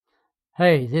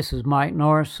Hey, this is Mike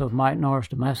Norris of Mike Norris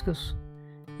Damascus,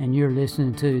 and you're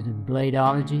listening to the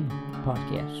Bladeology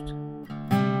podcast.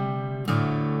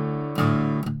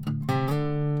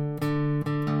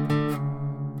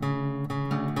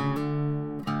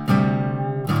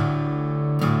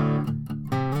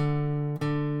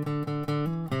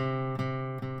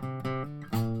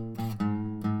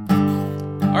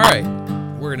 All right,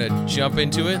 we're going to jump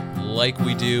into it like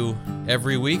we do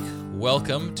every week.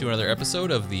 Welcome to another episode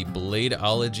of the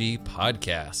Bladeology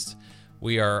podcast.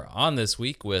 We are on this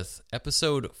week with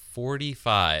episode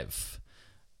 45.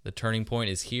 The turning point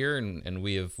is here, and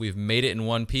we've made it in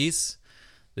one piece.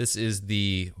 This is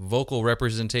the vocal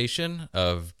representation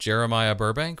of Jeremiah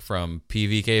Burbank from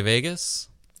PVK Vegas,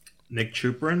 Nick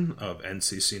Chuprin of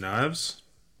NCC Knives,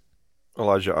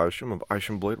 Elijah Isham of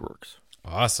Isham Blade Works.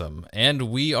 Awesome. And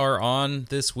we are on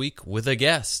this week with a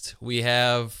guest. We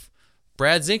have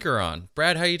Brad Zinker on.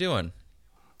 Brad, how you doing?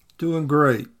 Doing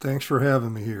great. Thanks for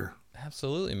having me here.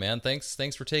 Absolutely, man.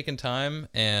 Thanks for taking time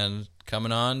and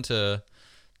coming on to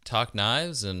talk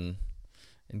knives and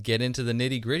get into the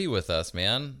nitty-gritty with us,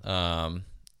 man.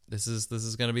 This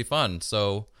is going to be fun.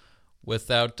 So,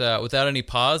 without any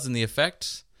pause in the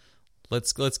effect,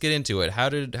 let's get into it. How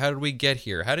did we get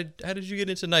here? How did you get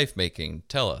into knife making?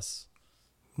 Tell us.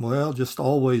 Well, just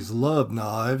always loved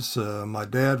knives. My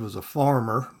dad was a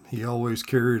farmer. He always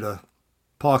carried a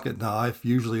pocket knife,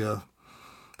 usually a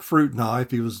fruit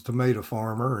knife. He was a tomato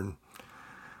farmer, and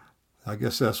I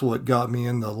guess that's what got me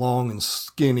in the long and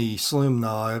skinny, slim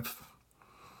knife.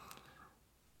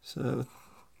 So,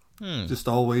 just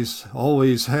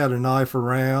always had a knife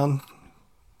around.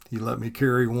 He let me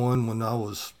carry one when I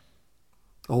was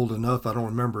old enough. I don't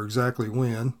remember exactly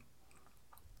when.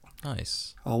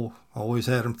 Nice. Always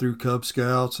had them through Cub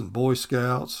Scouts and Boy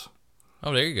Scouts.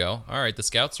 Oh, there you go. All right, the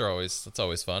Scouts that's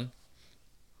always fun.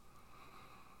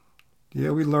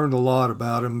 Yeah, we learned a lot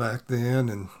about him back then,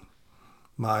 and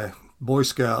my Boy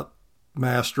Scout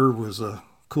master was a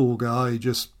cool guy. He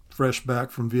just fresh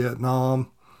back from Vietnam.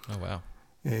 Oh, wow.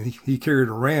 And he carried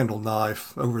a Randall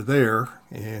knife over there,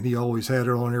 and he always had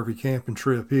it on every camping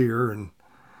trip here and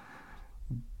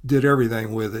did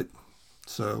everything with it.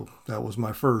 So that was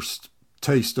my first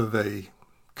taste of a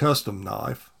custom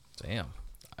knife. Damn.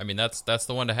 I mean, that's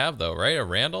the one to have, though, right? A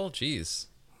Randall? Jeez.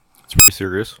 It's pretty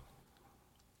serious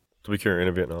to be carrying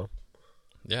in Vietnam.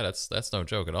 Yeah, that's no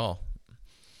joke at all.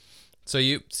 So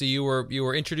you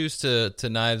were introduced to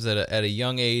knives at a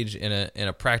young age in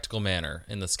a practical manner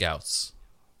in the Scouts.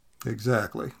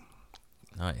 Exactly.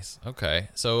 Nice. Okay.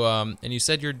 So and you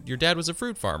said your dad was a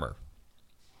fruit farmer.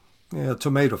 Yeah,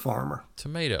 tomato farmer.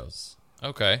 Tomatoes.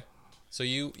 Okay. So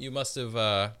you must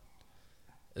have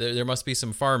there must be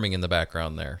some farming in the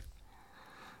background there.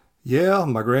 Yeah,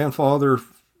 my grandfather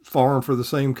farmed for the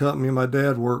same company my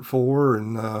dad worked for,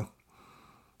 and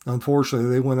unfortunately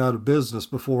they went out of business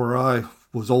before I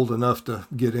was old enough to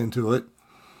get into it.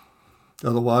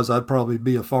 Otherwise, I'd probably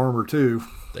be a farmer too.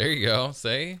 There you go.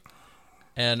 See?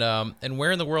 And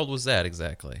where in the world was that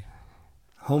exactly?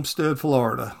 Homestead,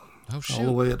 Florida. Oh, shoot. All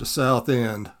the way at the south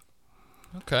end.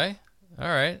 Okay. All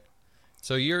right.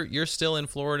 So you're still in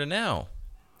Florida now.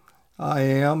 I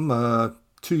am.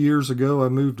 2 years ago, I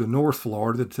moved to North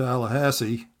Florida, to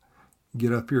Tallahassee,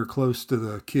 get up here close to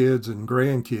the kids and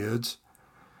grandkids.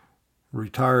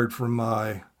 Retired from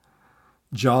my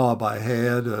job I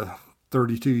had,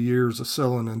 32 years of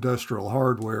selling industrial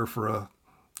hardware for a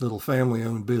little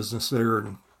family-owned business there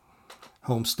in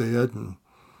Homestead, and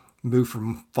moved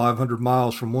from 500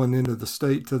 miles from one end of the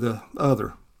state to the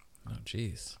other. Oh,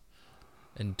 geez.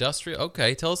 Industrial.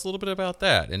 Okay, tell us a little bit about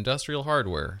that. Industrial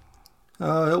hardware.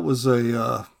 It was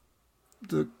the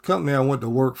company I went to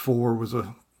work for was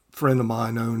a friend of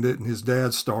mine owned it, and his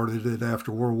dad started it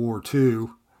after World War II,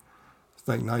 I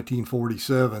think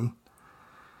 1947,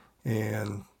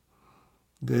 and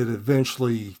it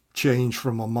eventually changed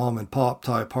from a mom and pop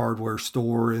type hardware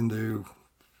store into,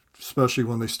 especially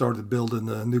when they started building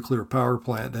the nuclear power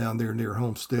plant down there near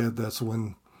Homestead, that's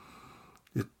when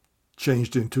it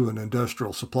changed into an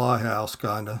industrial supply house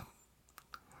kind of.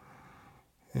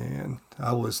 And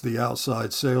I was the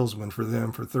outside salesman for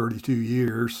them for 32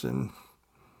 years, and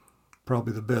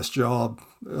probably the best job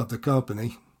of the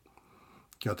company.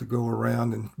 Got to go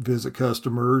around and visit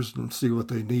customers and see what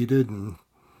they needed and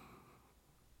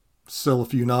sell a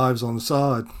few knives on the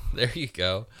side. There you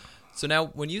go. So now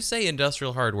when you say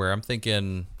industrial hardware, I'm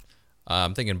thinking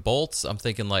bolts, I'm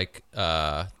thinking like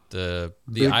the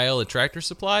aisle at Tractor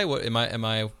Supply. What am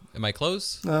I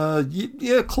close?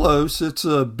 Yeah, close. It's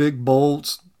big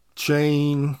bolts,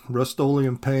 chain,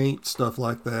 Rust-Oleum paint, stuff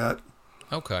like that.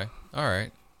 Okay. All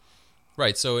right.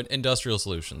 Right. So industrial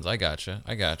solutions. I gotcha.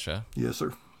 Yes,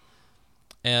 sir.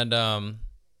 And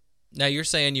now you're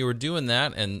saying you were doing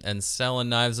that and selling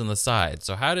knives on the side.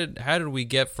 So how did we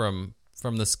get from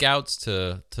the scouts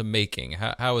to making?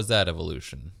 How was that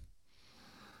evolution?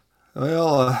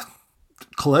 Well,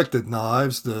 collected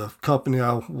knives. The company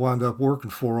I wound up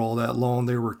working for all that long,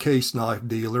 they were case knife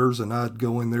dealers, and I'd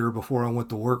go in there before I went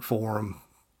to work for them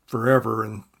forever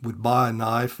and would buy a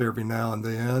knife every now and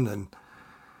then. And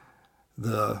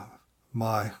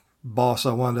my boss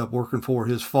I wound up working for,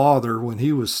 his father, when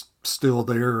he was still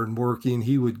there and working,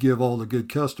 he would give all the good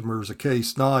customers a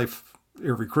case knife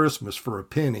every Christmas for a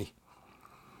penny.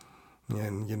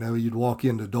 And, you'd walk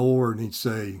in the door and he'd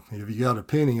say, have you got a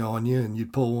penny on you? And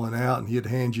you'd pull one out and he'd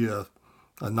hand you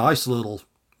a nice little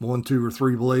 1, 2, or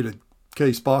 3 bladed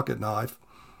case pocket knife.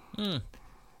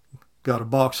 Got a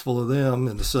box full of them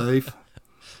in the safe.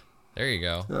 There you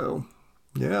go. So,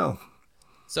 yeah.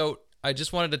 So I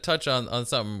just wanted to touch on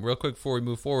something real quick before we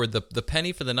move forward. The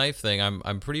penny for the knife thing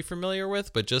I'm pretty familiar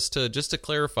with, but just to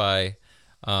clarify,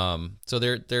 so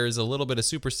there's a little bit of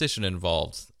superstition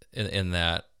involved in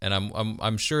that, and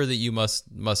I'm sure that you must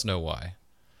know why.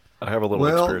 I have a little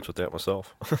experience with that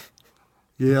myself.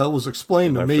 Yeah, it was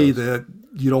explained to me that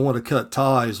you don't want to cut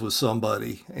ties with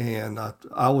somebody, and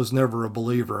I was never a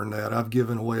believer in that. I've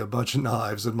given away a bunch of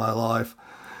knives in my life,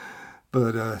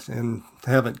 but and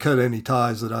haven't cut any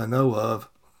ties that I know of.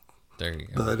 There you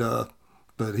go.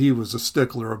 But he was a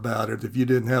stickler about it. If you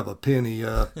didn't have a penny,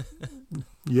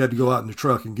 you had to go out in the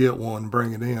truck and get one and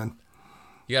bring it in.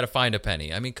 You got to find a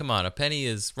penny. I mean, come on, a penny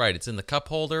is right. It's in the cup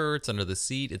holder. It's under the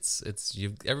seat.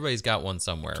 Everybody's got one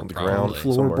somewhere. It's on the probably.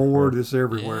 ground, floorboard. It's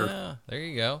everywhere. Yeah, there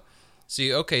you go.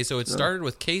 So it started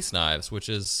with case knives, which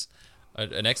is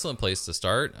an excellent place to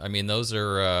start. I mean, those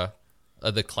are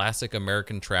the classic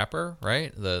American trapper,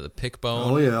 right? The pick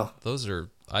bone. Oh yeah, those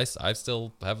are. I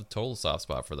still have a total soft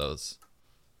spot for those.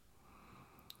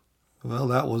 Well,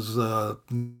 that was a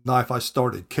knife I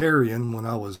started carrying when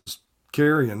I was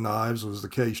carrying knives, was the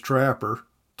case trapper,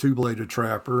 2-bladed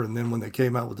trapper, and then when they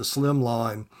came out with the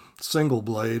slimline single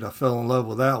blade, I fell in love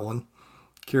with that one.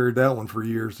 Carried that one for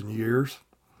years and years.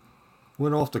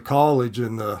 Went off to college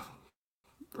in the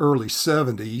early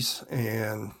 70s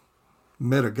and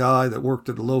met a guy that worked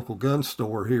at a local gun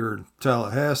store here in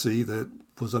Tallahassee that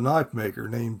was a knife maker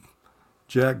named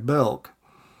Jack Belk.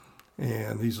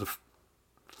 And he's the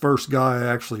first guy I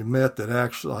actually met that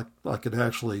I could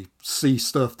actually see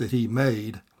stuff that he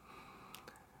made.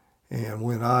 And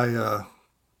when I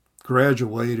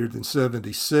graduated in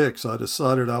 76, I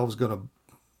decided I was going to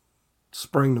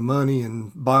spring the money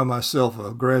and buy myself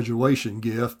a graduation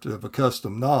gift of a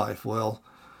custom knife. Well,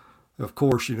 of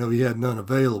course, he had none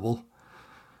available.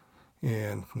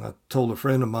 And I told a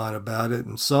friend of mine about it,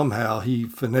 and somehow he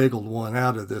finagled one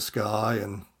out of this guy,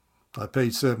 and I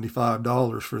paid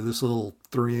 $75 for this little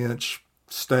 3-inch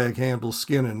stag handle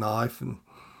skinning knife and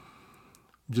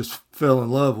just fell in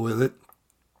love with it.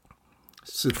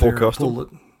 Sit full there custom? And pull it.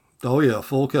 Oh yeah,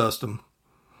 full custom.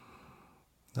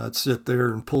 I'd sit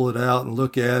there and pull it out and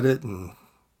look at it, and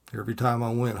every time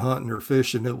I went hunting or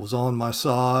fishing, it was on my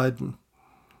side, and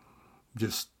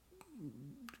just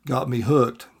got me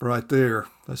hooked right there.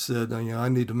 I said, I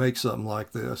need to make something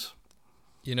like this.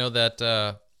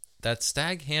 That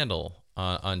stag handle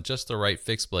on just the right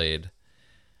fixed blade,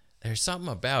 there's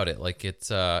something about it. Like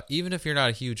it's even if you're not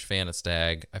a huge fan of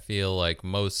stag, I feel like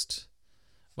most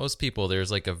people,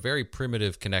 there's like a very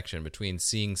primitive connection between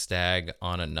seeing stag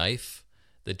on a knife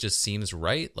that just seems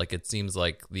right. Like it seems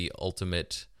like the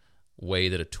ultimate way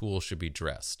that a tool should be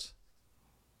dressed.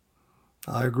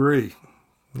 I agree.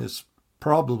 It's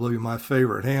probably my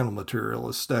favorite handle material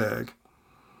is stag.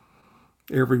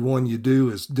 Every one you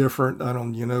do is different. I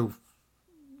don't,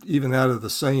 even out of the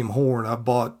same horn, I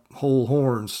bought whole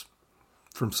horns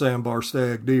from sandbar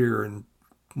stag deer, and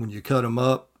when you cut them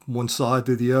up, one side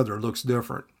to the other looks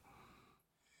different.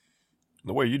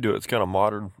 The way you do it's kind of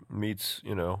modern meets,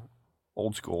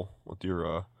 old school with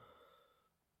your,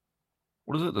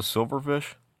 what is it, the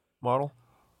silverfish model?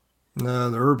 No,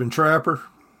 the urban trapper.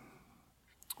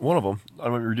 One of them. I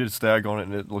remember you did stag on it,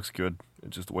 and it looks good.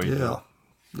 It's just the way you do it.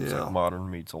 It's Yeah. like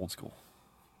modern meets old school.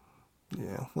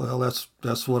 Yeah, well,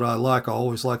 that's what I like. I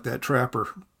always like that trapper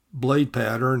blade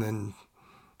pattern, and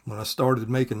when I started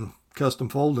making custom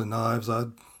folding knives,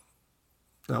 that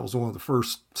was one of the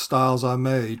first styles I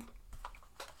made.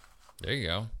 There you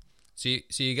go. So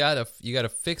you got a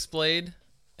fixed blade,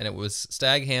 and it was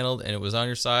stag handled, and it was on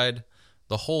your side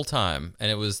the whole time,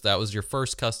 and that was your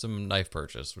first custom knife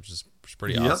purchase, which is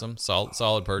pretty awesome.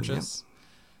 Solid purchase.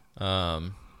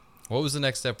 Yep. What was the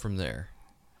next step from there?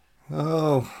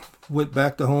 Oh, went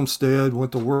back to Homestead,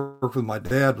 went to work with my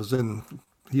dad.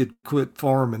 He had quit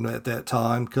farming at that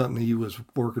time. Company he was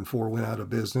working for went out of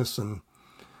business, and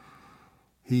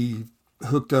he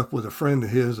hooked up with a friend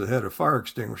of his that had a fire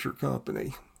extinguisher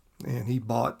company, and he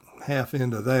bought half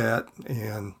into that.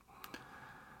 And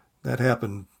that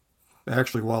happened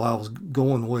actually while I was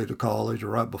going away to college,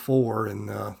 or right before, and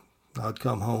I'd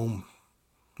come home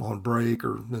on break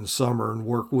or in summer and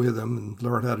work with him and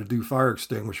learn how to do fire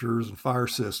extinguishers and fire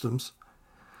systems.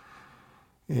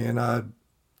 And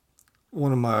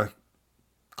one of my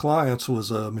clients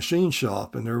was a machine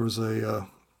shop, and there was a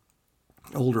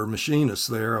older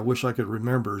machinist there. I wish I could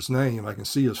remember his name. I can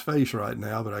see his face right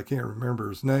now, but I can't remember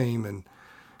his name. And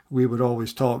we would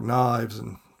always talk knives.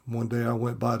 And one day I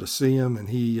went by to see him, and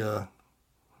he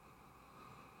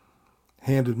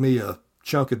handed me a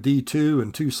chunk of D2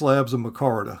 and 2 slabs of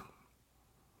micarta,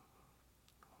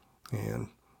 and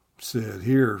said,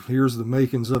 here's the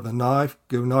makings of a knife.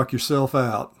 Go knock yourself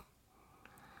out.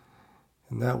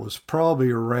 And that was probably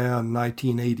around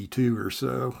 1982 or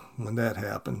so when that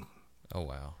happened. Oh,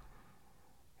 wow.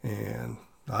 And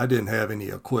I didn't have any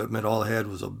equipment. All I had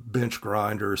was a bench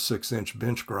grinder, a 6-inch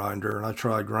bench grinder, and I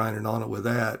tried grinding on it with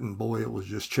that, and boy, it was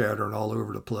just chattering all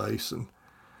over the place. And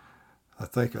I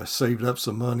think I saved up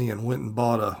some money and went and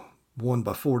bought a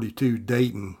 1x42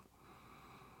 Dayton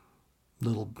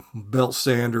little belt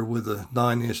sander with a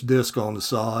 9-inch disc on the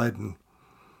side, and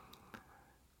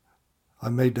I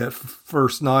made that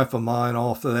first knife of mine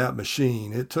off of that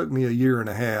machine. It took me a year and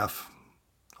a half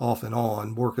off and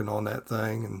on working on that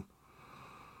thing, and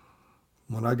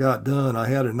when I got done, I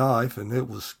had a knife, and it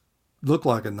looked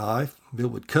like a knife.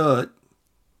 It would cut,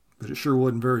 but it sure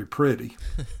wasn't very pretty.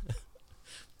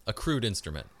 A crude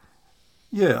instrument.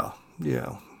 Yeah.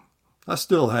 I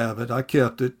still have it. I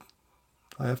kept it.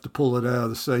 I have to pull it out of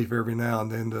the safe every now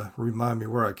and then to remind me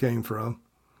where I came from.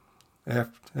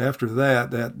 After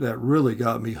that really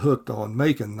got me hooked on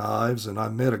making knives, and I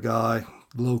met a guy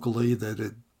locally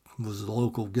that was a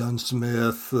local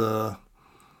gunsmith.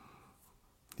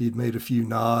 He'd made a few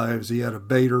knives. He had a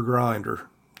Bader grinder,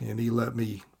 and he let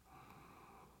me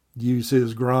use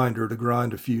his grinder to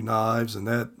grind a few knives, and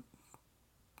that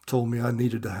told me I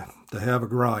needed to have a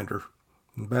grinder.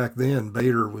 And back then,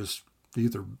 Bader was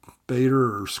either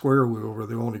Bader or Square Wheel were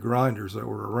the only grinders that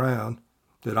were around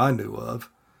that I knew of.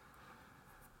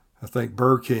 I think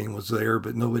Burr King was there,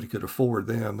 but nobody could afford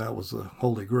them. That was the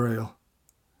Holy Grail.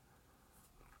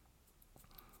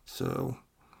 So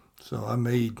I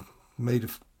made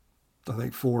I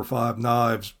think 4 or 5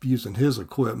 knives using his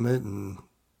equipment, and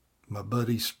my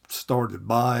buddies started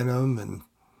buying them, and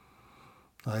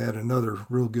I had another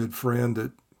real good friend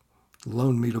that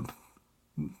loaned me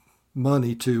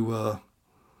money to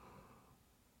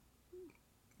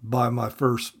buy my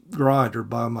first grinder,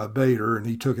 buy my Bader, and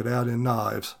he took it out in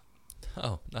knives.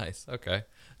 Oh, nice. Okay.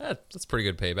 That's pretty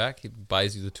good payback. He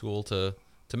buys you the tool to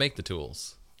make the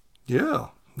tools. Yeah.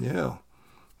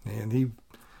 And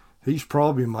he's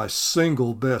probably my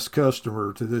single best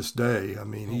customer to this day. I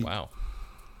mean, wow.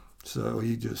 So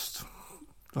he just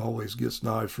always gets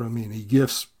knives from me, and he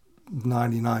gifts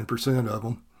 99% of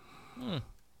them.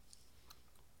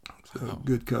 So Wow.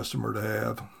 good customer to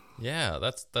have. Yeah,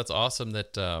 that's awesome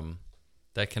that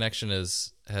that connection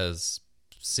has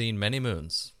seen many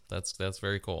moons. That's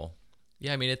very cool.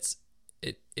 Yeah, I mean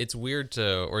it's weird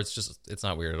or it's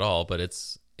not weird at all, but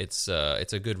it's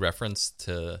a good reference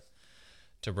to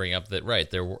bring up that, right,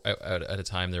 there were at a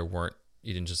time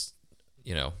you didn't just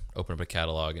open up a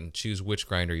catalog and choose which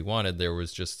grinder you wanted. There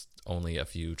was just only a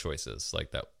few choices.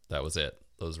 Like that was it.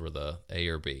 Those were the A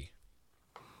or B.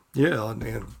 Yeah,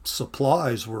 and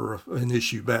supplies were an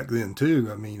issue back then too.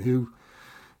 I mean,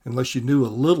 unless you knew a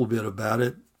little bit about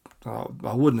it,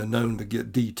 I wouldn't have known to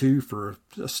get D2 for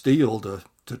a steel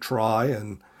to try,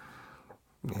 and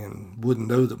wouldn't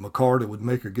know that micarta would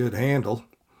make a good handle.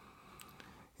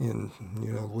 And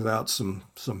without some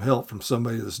help from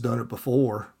somebody that's done it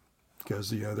before, because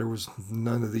there was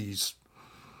none of these,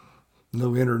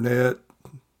 no internet,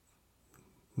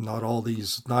 not all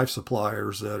these knife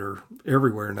suppliers that are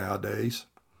everywhere nowadays.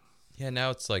 Yeah, now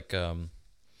it's like,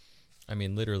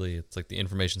 literally, it's like the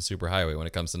information superhighway when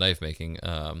it comes to knife making.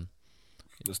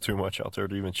 There's too much out there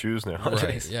to even choose nowadays.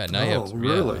 Right. Yeah. Now you have to,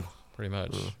 really? Pretty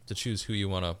much to choose who you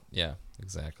want to. Yeah.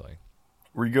 Exactly.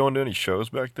 Were you going to any shows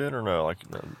back then, or no? Like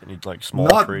any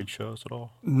small trade shows at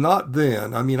all? Not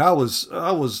then. I mean, I was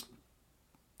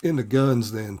into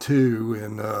guns then too,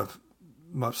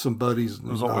 and some buddies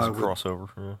There was always a crossover.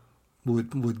 Yeah.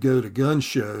 would go to gun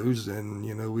shows, and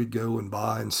we'd go and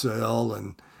buy and sell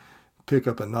and pick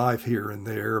up a knife here and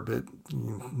there, but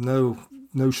no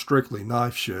strictly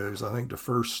knife shows. I think the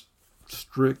first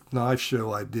strict knife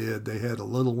show I did. They had a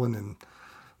little one in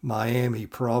Miami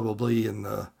probably in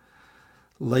the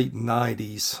late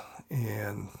 90s,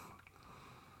 and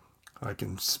I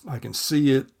can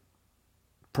see it,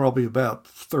 probably about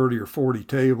 30 or 40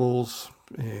 tables,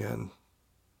 and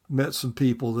met some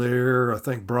people there. I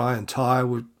think Brian Ty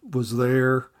was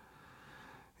there,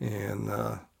 and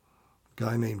a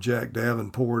guy named Jack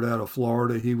Davenport out of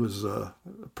Florida. He was a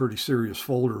pretty serious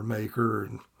folder maker,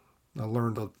 and I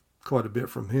learned quite a bit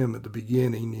from him at the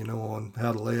beginning, on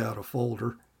how to lay out a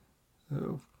folder.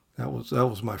 So that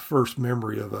was my first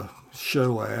memory of a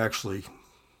show I actually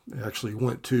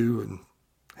went to and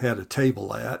had a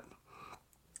table at.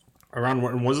 Around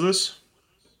when was this?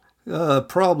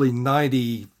 Probably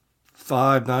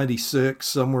 95, 96,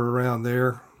 somewhere around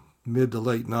there, mid to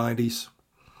late 90s.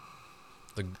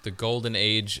 The golden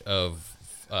age of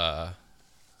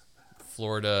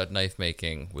Florida knife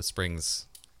making with springs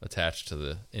attached to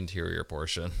the interior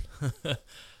portion.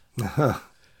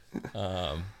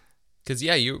 Because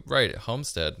you're right.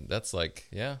 Homestead, that's like,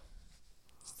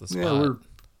 it's the spot.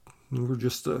 Yeah, we're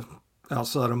just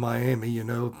outside of Miami,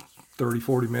 30,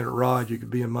 40-minute ride, you could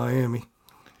be in Miami.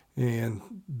 And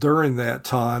during that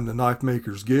time, the Knife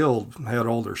Makers Guild had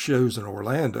all their shows in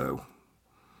Orlando.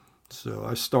 So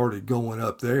I started going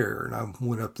up there, and I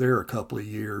went up there a couple of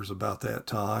years about that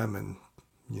time, and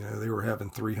they were having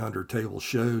 300 table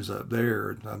shows up there.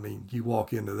 And I mean, you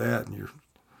walk into that, and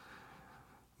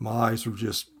my eyes were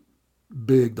just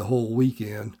big the whole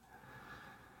weekend,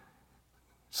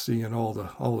 seeing all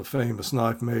the famous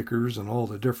knife makers and all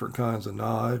the different kinds of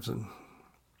knives. And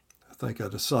I think I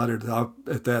decided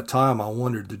at that time I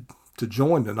wanted to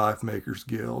join the Knife Makers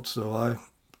Guild. So I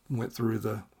went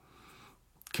through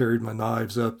carried my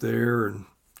knives up there and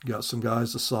got some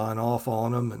guys to sign off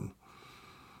on them. And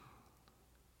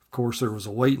of course there was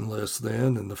a waiting list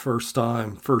then. And the first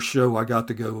show I got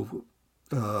to go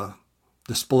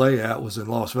display at was in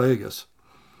Las Vegas.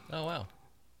 Oh, wow.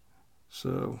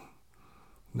 So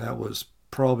that was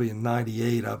probably in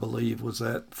 98, I believe, was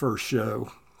that first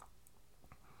show.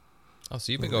 Oh,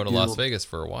 so you've been going to Las Vegas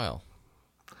for a while.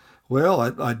 Well,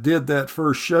 I did that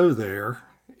first show there,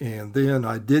 and then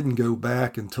I didn't go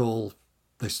back until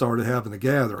they started having the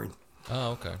gathering.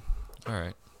 Oh, okay. All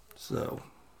right. So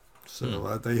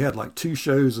they had like 2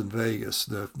 shows in Vegas,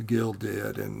 the guild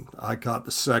did, and I got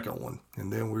the second one.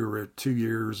 And then we were at 2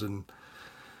 years in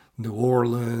New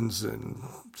Orleans and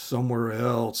somewhere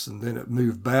else, and then it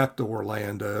moved back to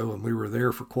Orlando, and we were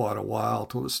there for quite a while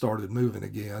till it started moving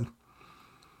again.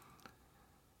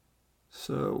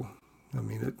 So, I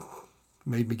mean, it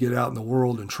made me get out in the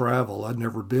world and travel. I'd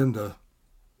never been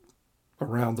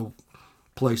around the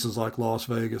places like Las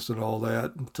Vegas and all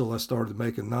that until I started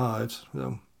making knives.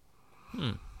 So.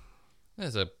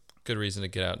 That's a good reason to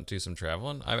get out and do some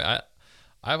traveling.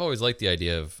 I've always liked the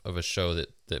idea of a show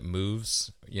that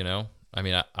moves, I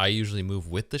mean, I usually move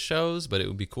with the shows, but it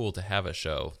would be cool to have a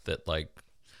show that like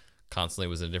constantly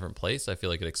was in a different place. I feel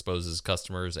like it exposes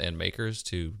customers and makers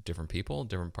to different people,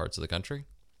 different parts of the country.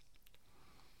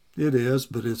 It is,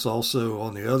 but it's also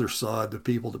on the other side, the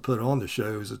people that put on the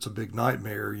shows, it's a big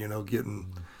nightmare,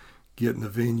 getting the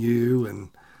venue and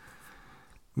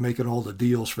making all the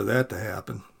deals for that to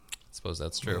happen. I suppose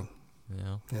that's true.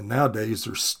 Yeah. And nowadays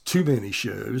there's too many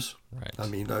shows. Right. I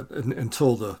mean,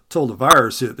 until the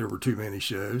virus hit, there were too many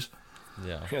shows.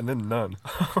 Yeah. And then none.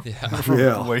 Yeah.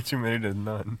 Yeah. Way too many to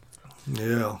none.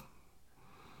 Yeah.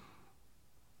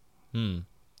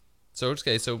 So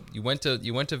okay, so you went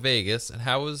to Vegas, and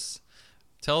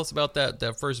tell us about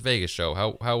that first Vegas show.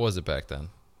 How was it back then?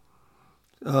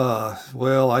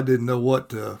 Well, I didn't know what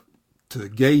to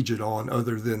gauge it on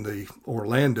other than the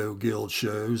Orlando Guild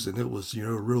shows, and it was,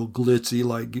 real glitzy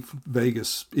like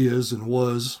Vegas is and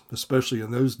was, especially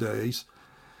in those days.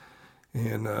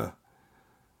 And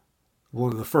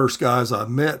one of the first guys I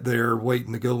met there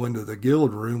waiting to go into the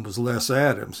guild room was Les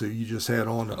Adams, who you just had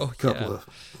on a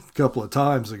couple of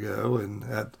times ago. And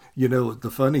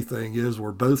the funny thing is,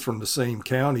 we're both from the same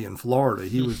county in Florida.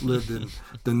 He lived in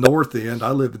the north end,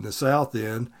 I lived in the south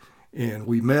end, and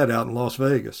we met out in Las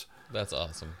Vegas. That's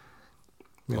awesome.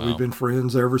 And wow. We've been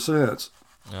friends ever since.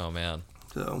 Oh man.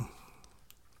 So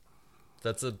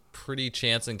that's a pretty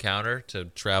chance encounter to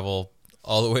travel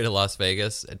all the way to Las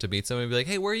Vegas and to meet somebody and be like,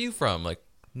 "Hey, where are you from?" Like,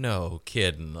 no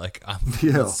kidding. Like, I'm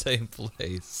from the same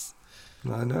place.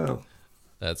 I know.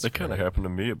 That kind of happened to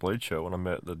me at Blade Show when I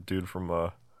met the dude from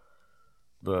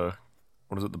the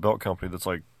belt company that's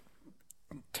like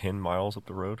 10 miles up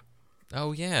the road.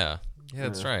 Oh yeah. Yeah,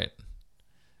 that's right.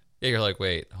 Yeah, you're like,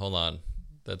 wait, hold on.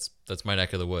 That's my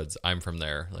neck of the woods. I'm from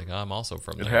there. Like, I'm also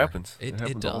from there. It happens. It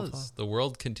happens all the does. time. The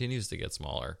world continues to get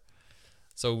smaller.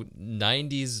 So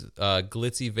 90s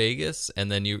glitzy Vegas,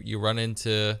 and then you run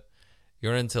into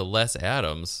Les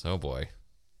Adams. Oh boy.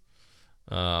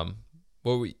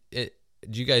 You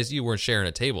weren't sharing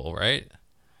a table, right?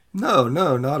 No,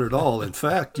 not at all. In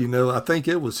fact, I think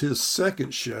it was his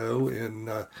second show, and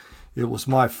it was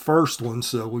my first one,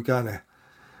 so we kind of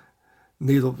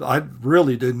I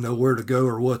really didn't know where to go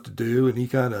or what to do, and he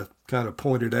kind of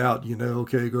pointed out,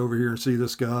 okay, go over here and see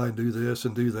this guy and do this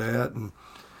and do that, and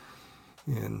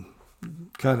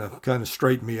kind of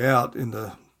straightened me out in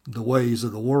the ways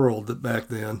of the world that back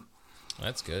then.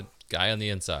 That's good. Guy on the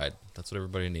inside. That's what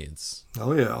everybody needs.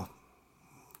 Oh yeah,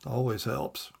 always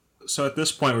helps. So at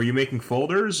this point, were you making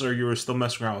folders, or you were still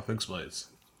messing around with fixed blades?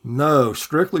 No,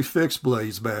 strictly fixed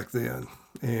blades back then.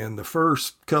 And the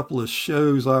first couple of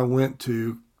shows I went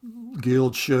to,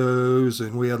 guild shows,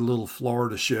 and we had a little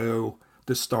Florida show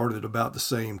that started about the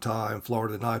same time,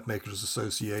 Florida Knife Makers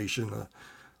Association, a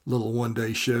little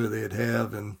one-day show they'd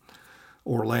have in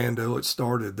Orlando. It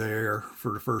started there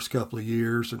for the first couple of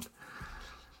years, and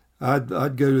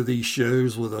I'd go to these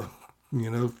shows with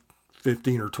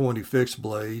 15 or 20 fixed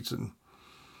blades. And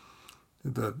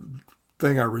the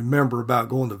thing I remember about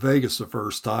going to Vegas the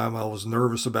first time, I was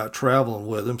nervous about traveling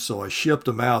with them, so I shipped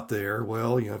them out there.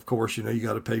 Well, of course, you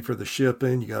got to pay for the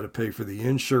shipping, you got to pay for the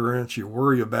insurance, you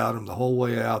worry about them the whole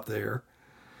way out there.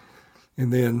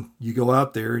 And then you go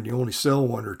out there and you only sell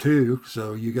one or two,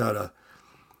 so you got to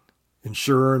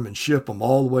insure them and ship them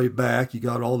all the way back. You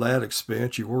got all that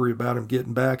expense. You worry about them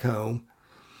getting back home.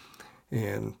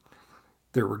 And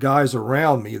there were guys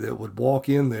around me that would walk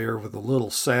in there with a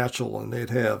little satchel, and they'd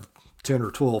have 10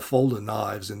 or 12 folding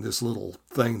knives in this little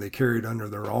thing they carried under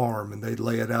their arm, and they'd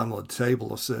lay it out on the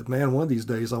table. I said, man, one of these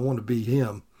days I want to be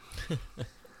him.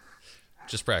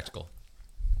 Just practical.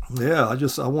 Yeah,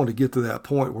 I want to get to that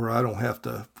point where I don't have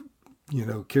to,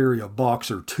 carry a box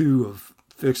or two of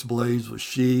fixed blades with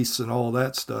sheaths and all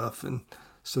that stuff. And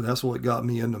so that's what got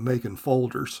me into making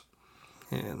folders.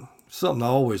 And something I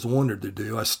always wanted to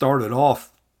do. I started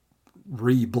off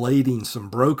reblading some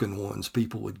broken ones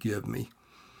people would give me.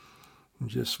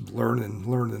 Just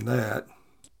learning that.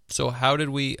 So how did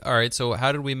we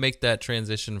make that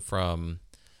transition from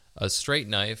a straight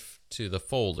knife to the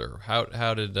folder?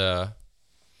 How did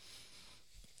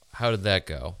that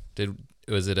go?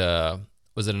 Was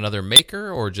it another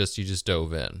maker, or you just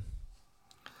dove in?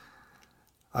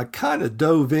 I kind of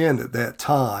dove in at that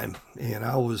time, and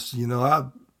I was,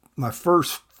 my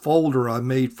first folder I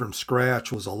made from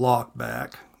scratch was a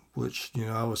lockback, which,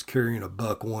 I was carrying a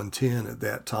buck 110 at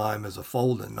that time as a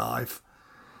folding knife,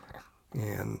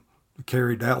 and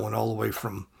carried that one all the way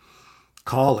from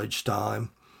college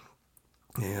time.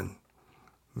 And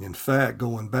in fact,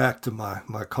 going back to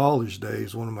my college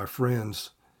days, one of my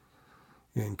friends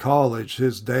in college,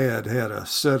 his dad had a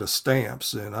set of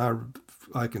stamps, and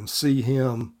I can see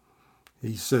him.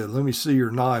 He said, "Let me see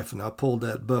your knife," and I pulled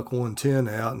that buck 110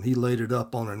 out, and he laid it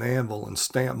up on an anvil and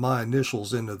stamped my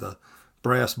initials into the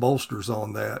brass bolsters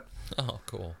on that. Oh,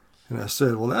 cool. And I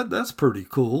said, well, that's pretty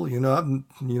cool. I'm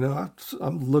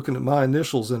looking at my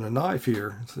initials in a knife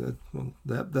here. I said, well,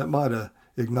 that might have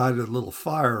ignited a little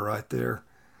fire right there.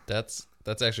 That's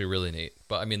actually really neat.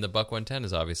 But I mean, the buck 110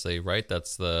 is obviously right.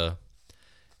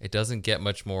 It doesn't get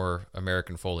much more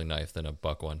American folding knife than a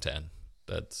buck 110.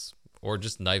 Or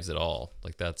just knives at all.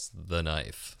 Like, that's the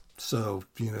knife. So,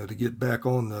 to get back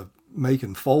on the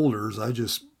making folders, I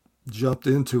just jumped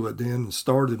into it then and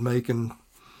started made a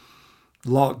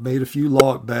few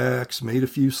lockbacks, made a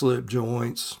few slip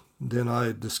joints. Then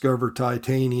I discovered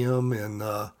titanium and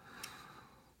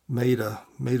made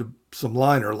some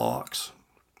liner locks.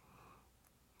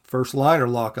 First liner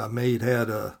lock I made had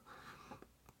a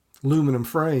aluminum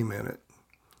frame in it,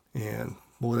 and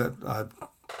boy,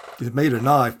 it made a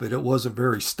knife, but it wasn't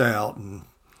very stout, and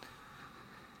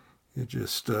it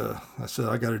just, I said,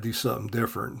 I got to do something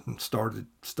different, and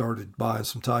started buying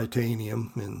some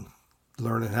titanium and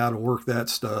learning how to work that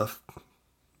stuff,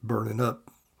 burning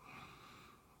up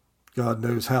God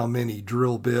knows how many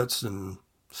drill bits and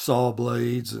saw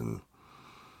blades and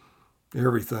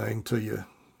everything till you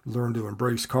learn to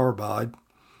embrace carbide.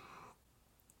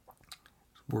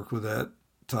 Worked with that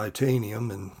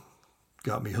titanium and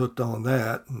got me hooked on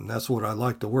that, and that's what I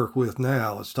like to work with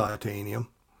now is titanium.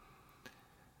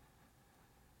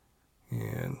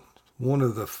 And one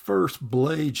of the first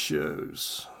blade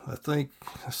shows, I think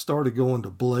I started going to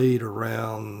Blade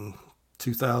around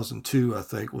 2002, I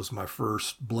think was my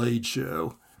first blade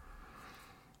show.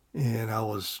 And I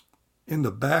was in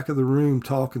the back of the room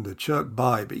talking to Chuck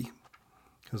Bybee,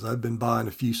 because I'd been buying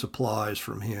a few supplies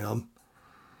from him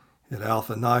at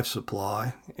Alpha Knife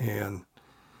Supply, and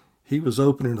he was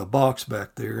opening a box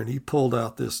back there, and he pulled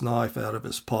out this knife out of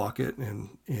his pocket,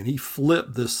 and he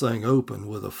flipped this thing open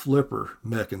with a flipper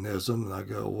mechanism. And I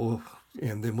go, well,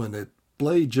 and then when the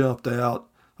blade jumped out,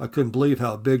 I couldn't believe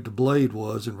how big the blade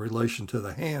was in relation to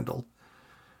the handle.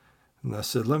 And I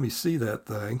said, let me see that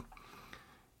thing.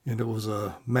 And it was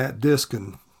a Matt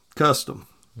Diskin custom.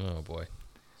 Oh, boy.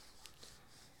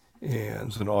 And it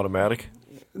was an automatic?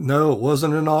 No, it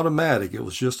wasn't an automatic. It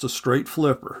was just a straight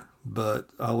flipper. But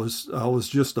I was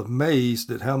just amazed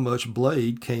at how much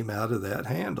blade came out of that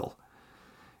handle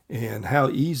and how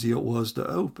easy it was to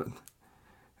open.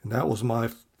 And that was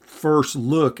my first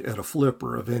look at a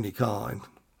flipper of any kind.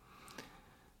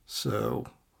 So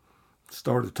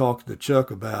started talking to Chuck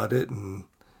about it, and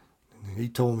he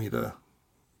told me to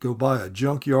go buy a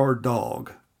junkyard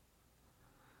dog.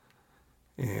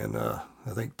 And I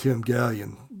think Tim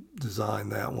Gallion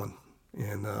designed that one.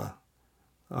 And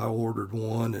I ordered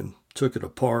one and took it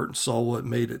apart and saw what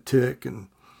made it tick. And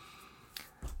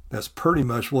that's pretty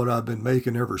much what I've been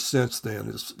making ever since then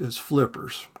is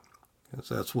flippers.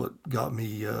 That's what got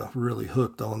me really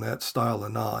hooked on that style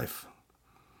of knife.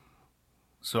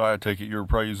 So I take it you were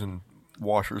probably using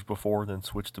washers before, then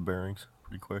switched to bearings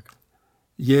pretty quick.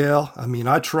 Yeah, I mean,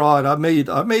 I tried. I made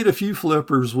a few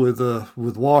flippers with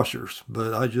washers,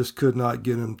 but I just could not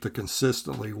get them to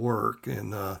consistently work.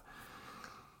 And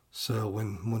so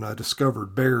when I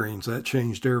discovered bearings, that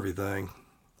changed everything.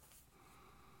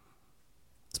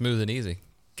 Smooth and easy,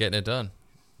 getting it done,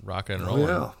 rocking and rolling.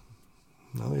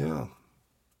 Oh yeah.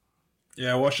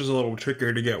 Yeah, washers a little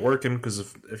trickier to get working because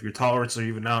if your tolerance are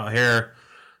even out here,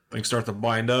 things start to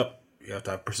bind up. You have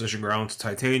to have precision ground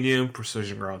titanium,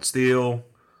 precision ground steel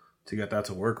to get that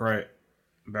to work right.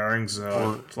 Bearings,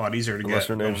 it's a lot easier to unless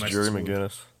get. Unless your name's Jerry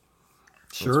McGinnis.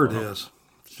 Sure it is.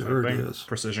 Sure it is.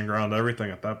 Precision ground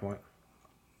everything at that point.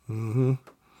 Mm-hmm.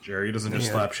 Jerry doesn't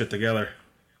just slap shit together.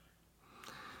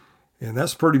 And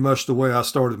that's pretty much the way I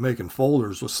started making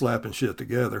folders, was slapping shit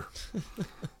together.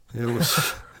 It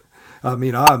was, I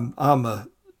mean, I'm a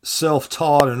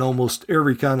self-taught in almost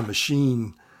every kind of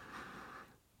machine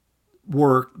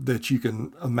work that you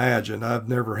can imagine. I've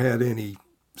never had any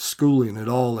schooling at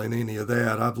all in any of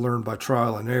that. I've learned by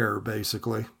trial and error,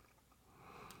 basically.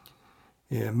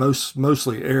 And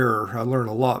mostly error. I learn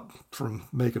a lot from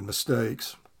making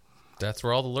mistakes. That's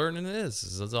where all the learning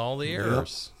is all the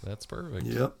errors. Yep. That's perfect.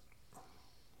 Yep.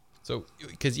 So,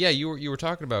 because you were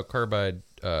talking about carbide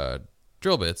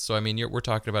drill bits. So I mean, we're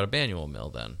talking about a manual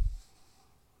mill then.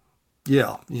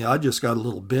 Yeah. I just got a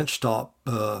little benchtop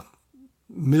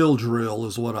mill drill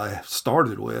is what I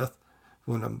started with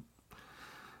when I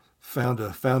found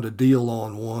a deal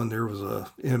on one. There was a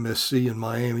MSC in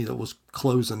Miami that was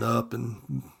closing up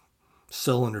and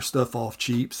selling their stuff off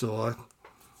cheap, so I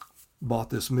bought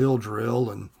this mill drill,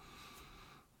 and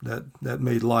that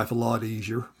made life a lot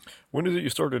easier. When is it you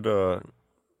started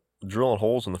drilling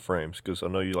holes in the frames? Because I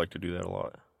know you like to do that a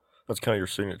lot. That's kind of your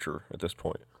signature at this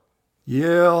point.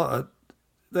 Yeah,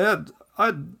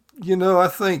 I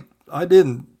think I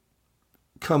didn't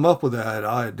come up with that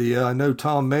idea. I know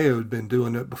Tom Mayo had been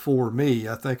doing it before me.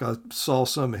 I think I saw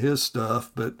some of his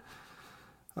stuff, but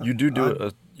you do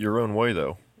it your own way,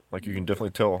 though. Like, you can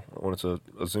definitely tell when it's a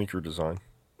Zinker design.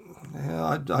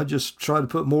 Yeah, I just try to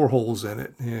put more holes in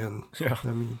it, and yeah. I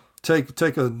mean,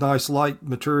 take a nice light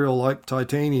material like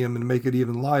titanium and make it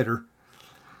even lighter.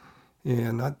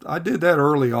 And I did that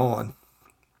early on.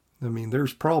 I mean,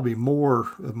 there's probably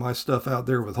more of my stuff out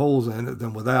there with holes in it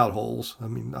than without holes. I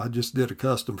mean, I just did a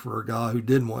custom for a guy who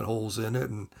didn't want holes in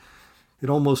it, and it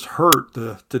almost hurt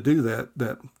to do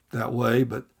that way,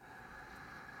 but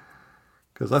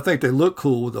because I think they look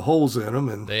cool with the holes in them.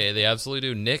 And they absolutely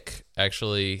do. Nick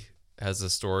actually has a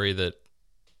story that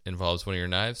involves one of your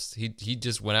knives. He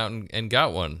just went out and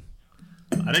got one.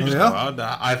 I didn't just go out.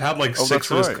 I've had like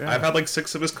six. Right, yeah. I've had like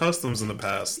 6 of his customs in the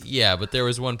past. Yeah, but there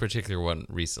was one particular one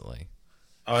recently.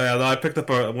 Oh yeah, no, I picked up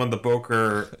one of the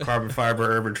Boker carbon fiber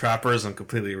urban trappers and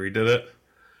completely redid it.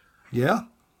 Yeah.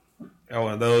 Oh,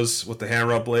 and those with the hand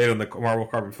rub blade and the marble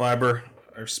carbon fiber.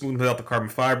 I smoothed out the carbon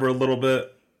fiber a little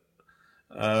bit.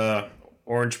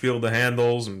 Orange peeled the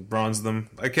handles and bronzed them.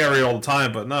 I carry it all the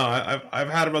time, but no, I've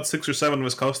had about 6 or 7 of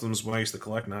his customs when I used to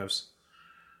collect knives.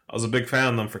 I was a big fan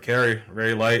of them for carry.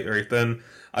 Very light, very thin.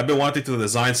 I've been wanting to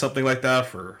design something like that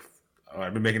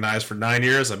I've been making knives for 9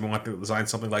 years. I've been wanting to design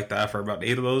something like that for about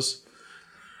 8 of those.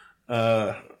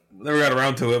 Never got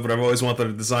around to it, but I've always wanted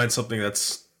to design something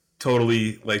that's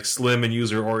totally like slim and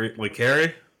user oriented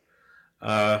carry.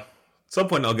 At some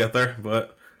point I'll get there,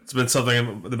 but it's been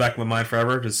something in the back of my mind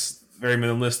forever. Just very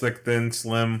minimalistic, thin,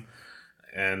 slim,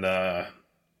 and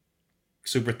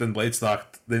super thin blade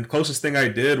stock. The closest thing I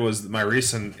did was my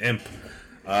recent imp,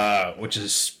 which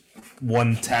is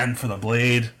 110 for the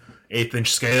blade, 1/8"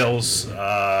 scales,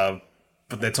 but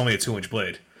that's only a 2"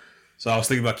 blade. So I was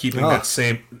thinking about keeping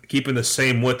keeping the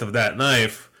same width of that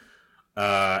knife,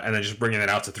 and then just bringing it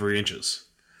out to 3 inches,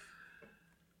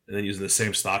 and then using the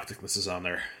same stock thicknesses on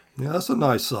there. Yeah, that's a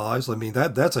nice size. I mean,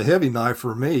 that's a heavy knife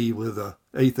for me with a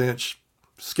 1/8"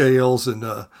 scales, and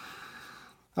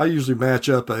I usually match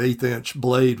up a 1/8"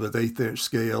 blade with 1/8"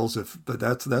 scales. But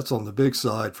that's on the big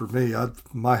side for me.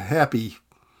 My happy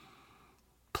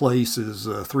place is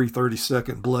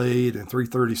 3/32 blade and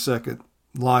 3/32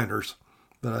 liners.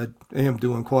 But I am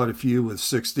doing quite a few with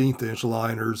 16"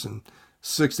 liners and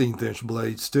 16"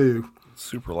 blades too.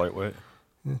 Super lightweight.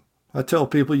 Yeah. I tell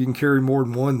people you can carry more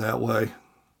than one that way.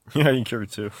 Yeah, you can carry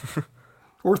 2.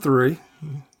 Or 3.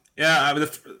 Yeah,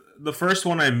 the first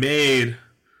one I made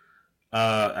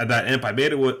at that imp, I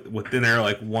made it with thin air,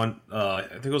 like I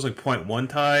think it was like 0.1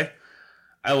 tie.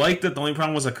 I liked it. The only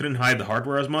problem was I couldn't hide the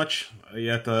hardware as much.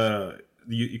 I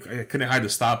couldn't hide the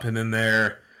stop pin in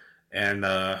there, and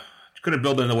couldn't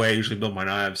build it in the way I usually build my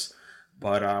knives.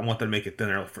 But I wanted to make it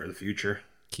thinner for the future.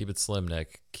 Keep it slim,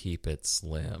 Nick. Keep it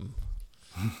slim.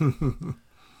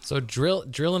 So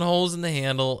drilling holes in the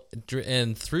handle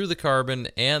and through the carbon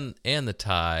and the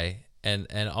tie, and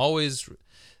always,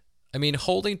 I mean,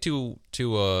 holding to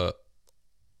a,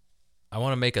 I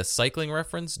want to make a cycling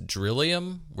reference,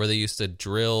 drillium, where they used to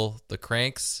drill the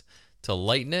cranks to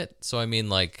lighten it. So I mean,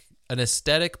 like an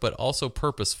aesthetic, but also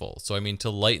purposeful. So I mean, to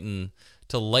lighten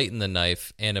the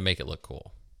knife and to make it look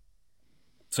cool.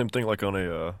 Same thing like on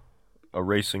a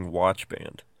racing watch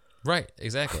band. Right,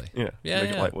 exactly. Yeah,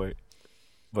 make it lightweight.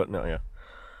 But no, yeah.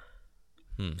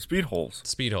 Speed holes.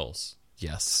 Speed holes.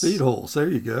 Yes. Speed holes. There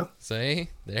you go. See?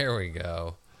 There we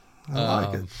go. I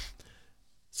like it.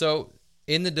 So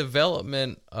in the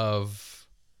development of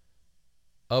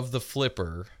the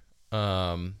flipper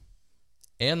and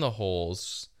the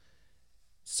holes,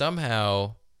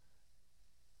 somehow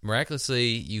miraculously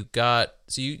you got,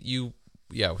 so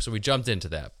so we jumped into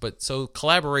that. But so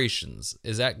collaborations,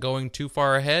 is that going too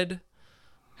far ahead?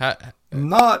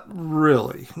 Not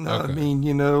really. No, Okay. I mean,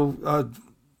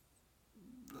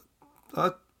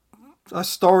 I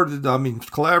started,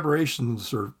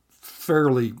 collaborations are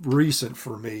fairly recent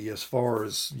for me as far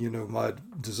as, my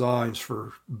designs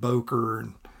for Boker,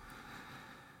 and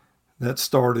that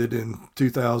started in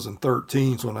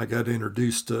 2013 when I got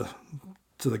introduced to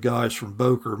the guys from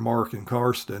Boker, Mark and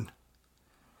Karsten.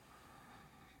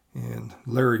 And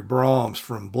Larry Brahms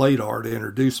from Blade Art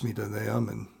introduced me to them,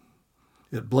 and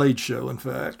at Blade Show, in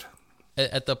fact.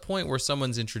 At the point where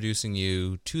someone's introducing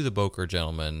you to the Boker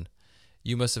gentleman,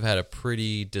 you must have had a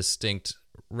pretty distinct,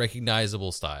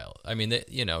 recognizable style. I mean,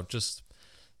 just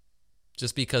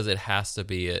because it has to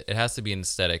be an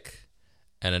aesthetic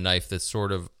and a knife that's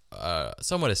sort of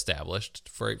somewhat established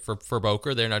for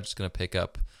Boker. They're not just going to pick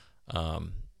up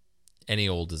any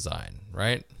old design,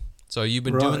 right? So you've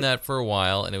been doing that for a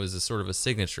while, and it was a sort of a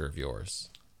signature of yours.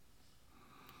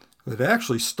 It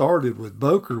actually started with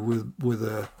Boker with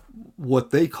a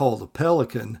what they call the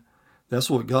Pelican. That's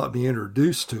what got me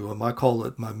introduced to them. I call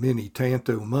it my mini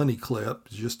Tanto money clip.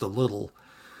 It's just a little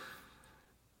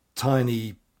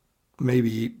tiny,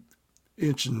 maybe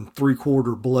 1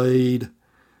 3/4 blade,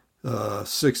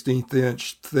 16th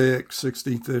inch thick,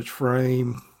 16th inch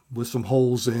frame with some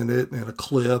holes in it and a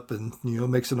clip, and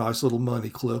makes a nice little money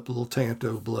clip, a little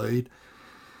Tanto blade.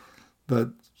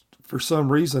 But for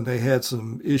some reason, they had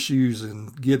some issues in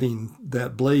getting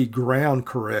that blade ground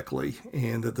correctly.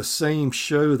 And at the same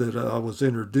show that I was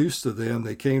introduced to them,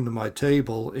 they came to my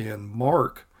table, and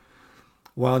Mark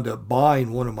wound up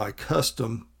buying one of my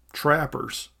custom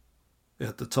trappers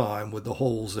at the time with the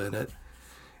holes in it.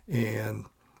 And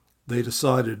they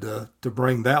decided to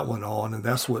bring that one on, and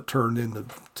that's what turned into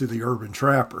the Urban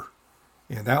Trapper.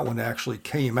 And that one actually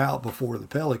came out before the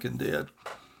Pelican did,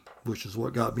 which is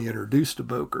what got me introduced to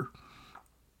Boker.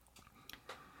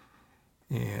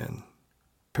 And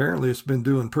apparently it's been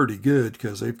doing pretty good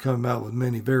because they've come out with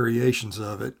many variations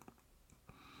of it.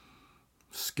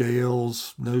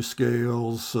 Scales, no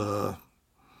scales,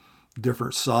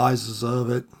 different sizes of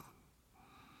it.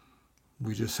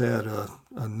 We just had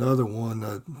another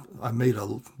one. I made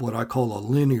what I call a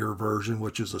linear version,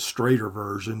 which is a straighter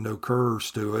version, no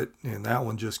curves to it. And that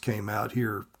one just came out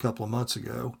here a couple of months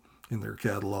ago in their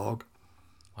catalog.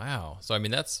 Wow. So, I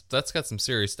mean, that's got some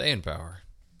serious staying power.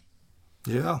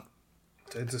 Yeah.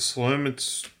 It's a slim.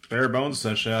 It's bare bones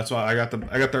essentially. That's why I got the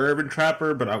Urban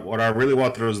Trapper. But what I really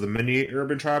wanted was the mini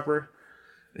Urban Trapper.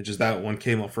 It's just that one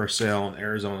came up for sale on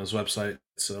Arizona's website,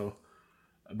 so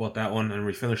I bought that one and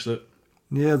refinished it.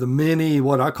 Yeah, the mini,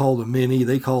 what I call the mini,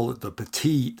 they call it the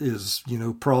petite, is,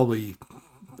 probably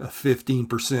a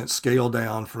 15% scale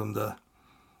down from the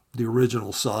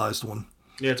original sized one.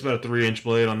 Yeah, it's about a 3-inch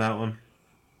blade on that one.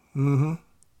 Mm-hmm.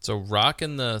 So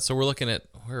we're looking at,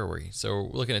 where are we? So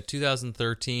we're looking at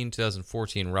 2013,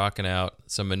 2014, rocking out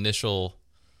some initial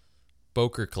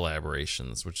Boker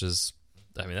collaborations, which is,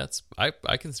 I mean,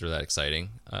 I consider that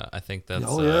exciting. I think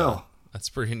that's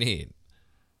pretty neat.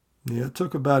 Yeah, it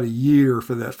took about a year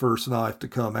for that first knife to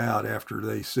come out after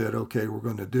they said, okay, we're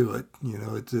going to do it.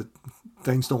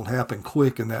 Things don't happen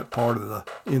quick in that part of the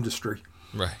industry.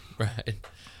 Right.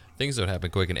 Things don't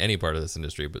happen quick in any part of this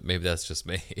industry, but maybe that's just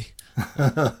me.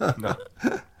 No.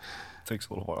 It takes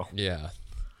a little while. Yeah.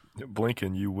 Blink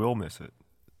and you will miss it.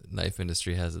 The knife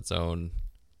industry has its own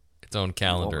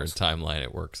calendar and timeline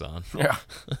it works on. Yeah.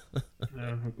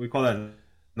 Yeah, we call that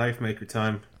knife maker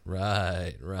time.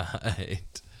 Right.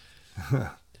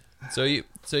 So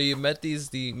you met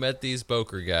these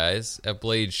Boker guys at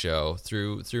Blade Show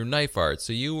through Knife Art.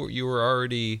 So you were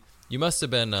already, you must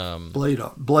have been Blade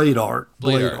art.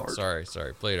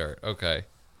 Sorry, Blade Art. Okay,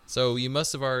 so you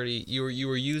must have already you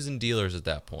were using dealers at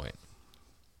that point.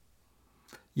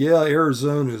 Yeah,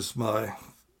 Arizona's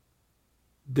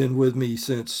been with me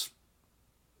since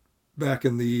back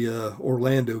in the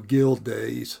Orlando Guild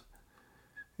days,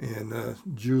 and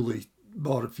Julie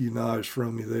bought a few knives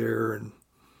from me there, and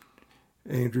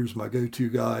Andrew's my go-to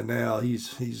guy now.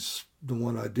 He's the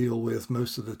one I deal with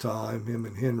most of the time, him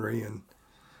and Henry, and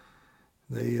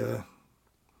they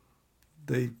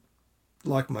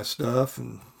like my stuff,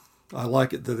 and I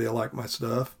like it that they like my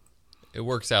stuff. It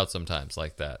works out sometimes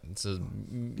like that. It's a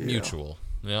mutual.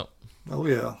 Yep. Oh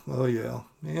yeah.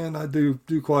 And I do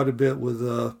quite a bit with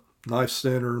Knife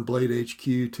Center and Blade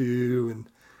HQ too, and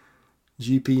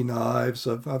GP Knives.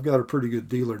 I've got a pretty good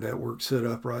dealer network set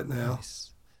up right now.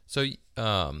 Nice.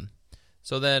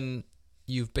 So then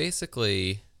you've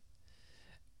basically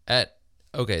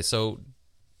so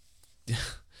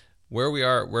where we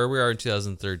are in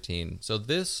 2013. So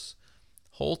this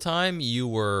whole time you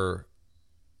were,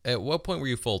 at what point were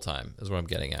you full time? Is what I'm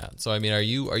getting at. So I mean, are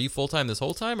you full time this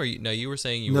whole time, or you were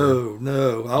saying you were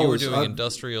doing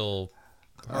industrial?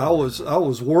 I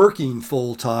was working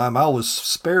full time. I was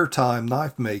SpareTime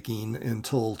knife making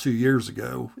until 2 years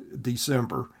ago,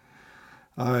 December.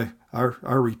 I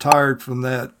retired from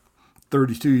that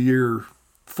 32-year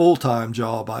full-time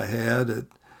job I had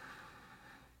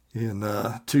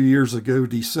in 2 years ago,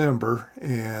 December,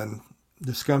 and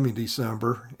this coming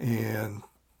December, and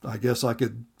I guess I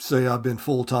could say I've been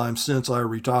full-time since I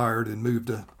retired and moved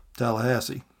to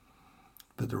Tallahassee.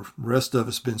 But the rest of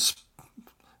it's been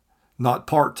not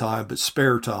part-time, but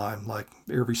spare time, like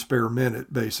every spare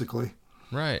minute, basically.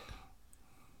 Right.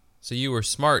 So you were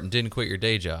smart and didn't quit your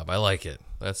day job. I like it.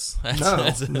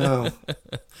 No.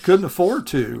 Couldn't afford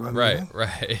to.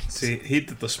 Right. See, he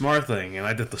did the smart thing, and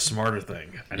I did the smarter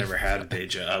thing. I never had a day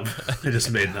job. I just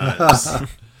made knives.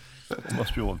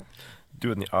 Most people do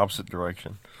it in the opposite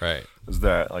direction. Right. Is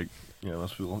that, like,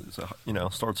 most people,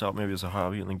 starts out maybe as a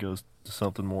hobby and then goes to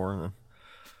something more and then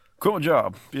quit my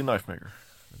job, be a knife maker.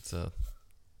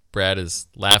 Brad is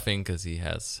laughing because he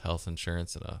has health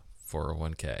insurance and a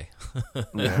 401k.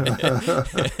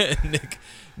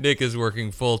 Nick is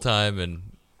working full time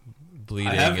and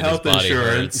bleeding. I have and health his body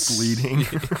insurance.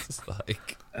 hurts. Bleeding.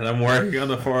 And I'm working on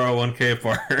the 401k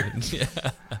part.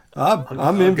 Yeah.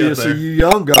 I'm envious of you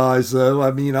young guys, though.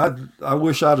 I mean, I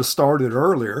wish I'd have started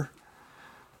earlier.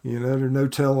 There's no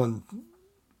telling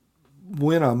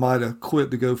when I might have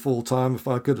quit to go full time if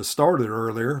I could have started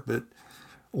earlier,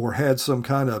 or had some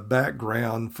kind of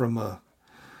background from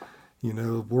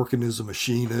working as a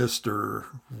machinist or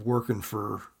working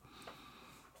for,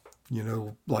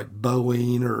 like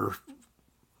Boeing or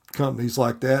companies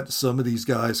like that. Some of these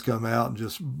guys come out and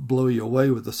just blow you away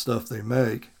with the stuff they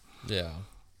make. Yeah.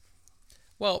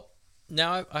 Well,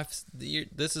 now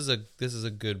this is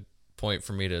a good point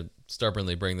for me to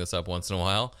stubbornly bring this up once in a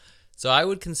while. So I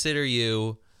would consider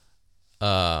you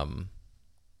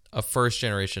a first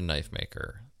generation knife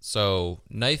maker. So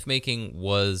knife making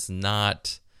was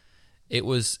not, it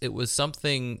was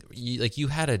something you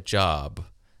had a job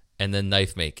and then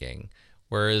knife making,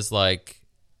 whereas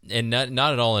and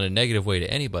not at all in a negative way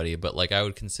to anybody, but I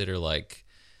would consider like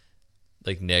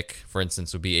Nick, for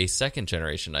instance, would be a second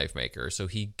generation knife maker. So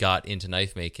he got into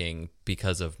knife making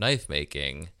because of knife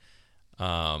making.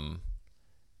 And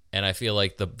I feel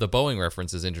like the Boeing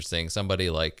reference is interesting. Somebody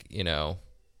like,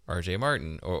 RJ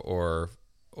Martin or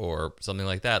something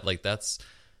like that.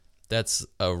 That's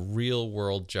a real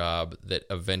world job that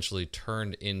eventually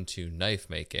turned into knife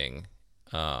making.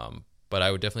 but I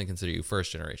would definitely consider you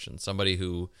first generation. Somebody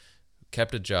who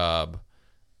kept a job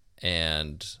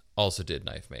and also did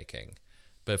knife making.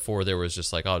 Before there was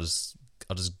just like, I'll just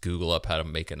Google up how to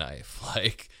make a knife.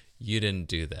 Like, you didn't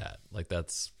do that. Like,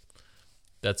 that's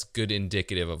good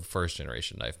indicative of a first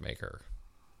generation knife maker.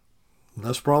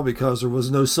 That's probably because there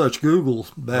was no such Google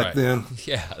back then.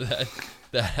 Yeah,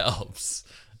 that helps.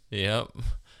 Yep.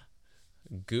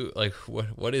 Like,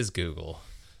 what is Google?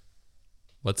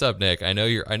 What's up, Nick? I know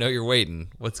you're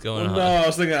waiting. What's going on? No, I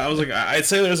was like, I'd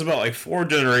say there's about like 4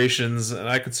 generations, and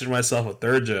I consider myself a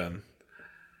 3rd gen.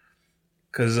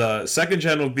 Because 2nd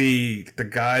gen will be the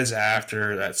guys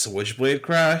after that Switchblade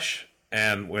crash,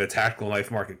 and where the tactical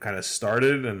knife market kind of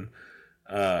started, and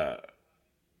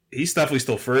he's definitely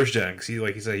still 1st gen, because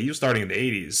like he said, he was starting in the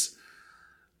 80s.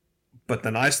 But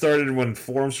then I started when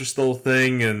forums were still a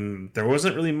thing, and there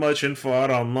wasn't really much info out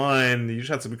online. You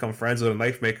just had to become friends with a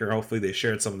knife maker. Hopefully they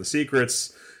shared some of the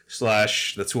secrets, /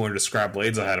 the 200 scrap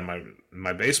blades I had in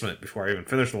my basement before I even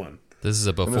finished one. This is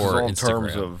a before this is all Instagram.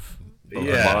 In terms of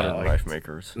modern like, knife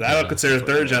makers. That I would consider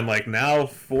 3rd gen. Like, now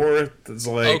 4th is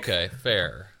like... Okay,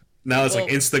 fair. Now it's like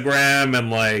Instagram and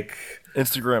like...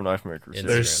 Instagram knife makers.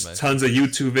 There's tons of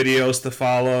YouTube videos to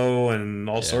follow and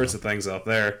all sorts of things out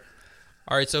there.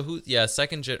 All right, so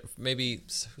 2nd gen, maybe,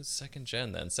 who's 2nd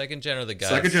gen then? 2nd gen are the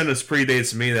guys. 2nd gen is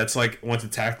predates me. That's like went to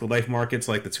tactical knife markets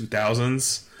like the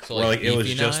 2000s. So where like it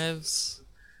was just knives?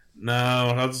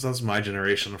 No, that's my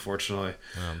generation, unfortunately.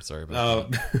 Oh, I'm sorry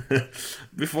about that.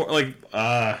 Before, like,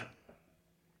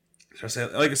 should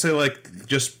I say like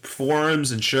just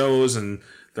forums and shows, and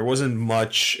there wasn't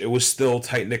much. It was still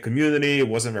tight knit community. It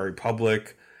wasn't very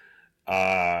public.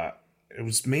 It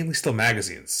was mainly still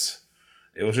magazines.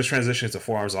 It was just transitioning to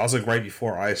forums. I was like right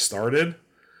before I started,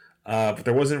 but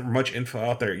there wasn't much info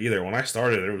out there either. When I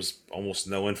started, there was almost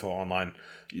no info online.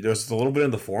 There was a little bit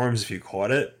in the forums if you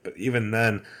caught it, but even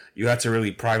then, you had to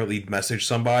really privately message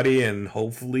somebody, and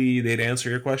hopefully they'd answer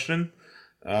your question.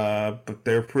 But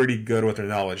they're pretty good with their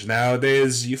knowledge.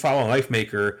 Nowadays, you follow a knife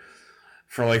maker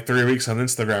for like 3 weeks on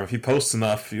Instagram. If he posts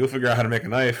enough, you'll figure out how to make a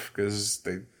knife, because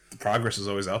the progress is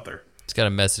always out there. Just got to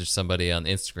message somebody on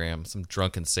Instagram. Some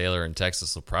drunken sailor in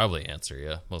Texas will probably answer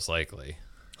you, most likely.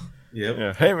 Yep.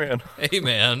 Yeah. Hey, man. Hey,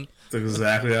 man. That's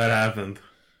exactly how it happened.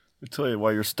 I tell you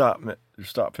why your stop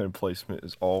pin placement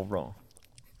is all wrong.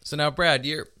 So now, Brad,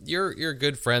 you're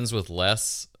good friends with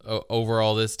Les over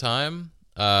all this time.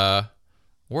 Where are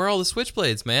all the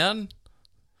switchblades, man?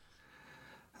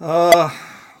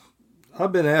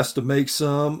 I've been asked to make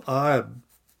some. I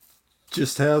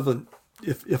just haven't.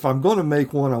 If I'm going to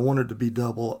make one, I want it to be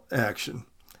double action.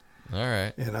 All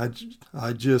right. And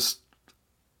I just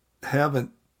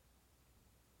haven't.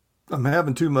 I'm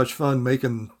having too much fun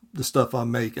making the stuff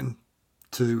I'm making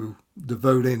to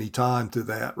devote any time to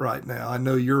that right now. I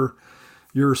know you're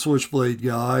a switchblade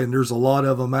guy, and there's a lot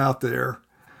of them out there.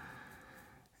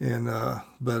 And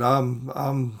but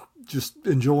I'm just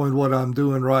enjoying what I'm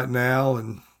doing right now,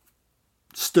 and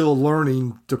still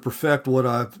learning to perfect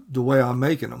the way I'm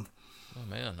making them. Oh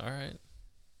man, all right.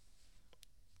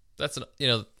 That's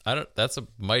that's a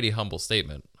mighty humble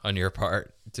statement on your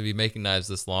part to be making knives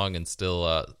this long and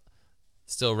still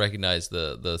recognize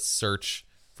the search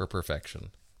for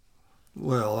perfection.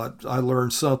 Well, I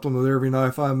learned something with every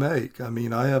knife I make. I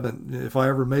mean, if I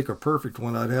ever make a perfect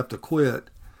one, I'd have to quit.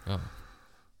 Oh,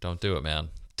 don't do it, man.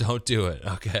 Don't do it,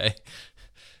 okay?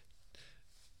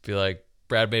 Be like,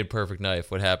 Brad made a perfect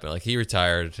knife. What happened? Like, he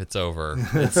retired. It's over.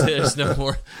 There's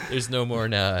no more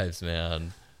knives,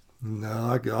 man.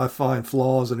 No, I find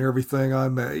flaws in everything I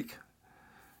make.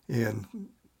 And,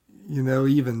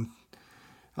 even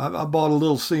I bought a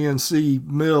little CNC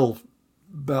mill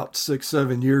about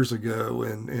 6-7 years ago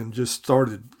and just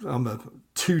started. I'm a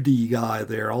 2D guy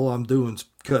there. All I'm doing is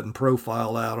cutting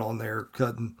profile out on there,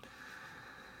 cutting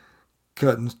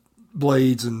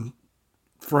blades and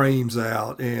frames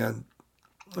out. And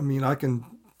I mean, I can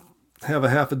have a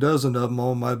half a dozen of them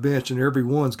on my bench, and every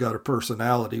one's got a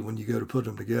personality when you go to put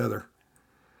them together.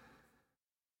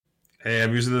 Hey,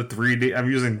 I'm using the 3D.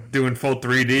 I'm doing full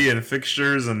 3D and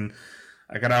fixtures, and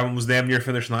I got almost damn near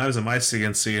finished knives in my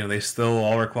CNC, and they still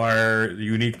all require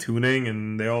unique tuning,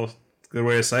 and they all, good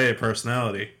way to say it,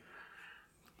 personality.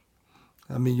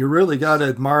 I mean, you really got to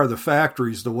admire the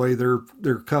factories, the way they're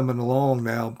coming along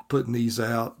now, putting these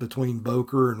out between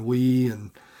Boker and Wee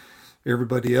and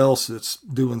everybody else that's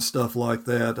doing stuff like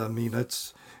that. I mean,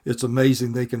 it's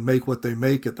amazing they can make what they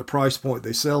make at the price point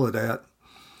they sell it at.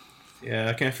 Yeah,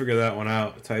 I can't figure that one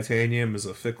out. Titanium is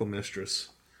a fickle mistress.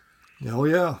 Oh,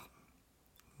 yeah.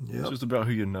 It's just about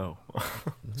who you know.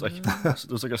 It's like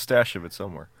there's like a stash of it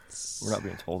somewhere we're not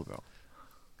being told about.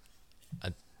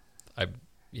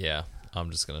 Yeah,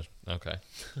 I'm just gonna. Okay.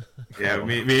 Yeah,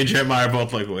 me and Jeremiah are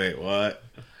both like, wait, what?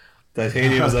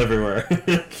 Titanium's everywhere.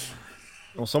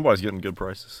 Well, somebody's getting good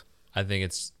prices. I think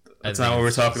it's. That's not what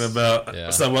we're talking about. Yeah.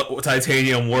 It's not what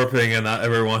titanium warping and not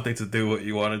ever wanting to do what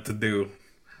you wanted to do.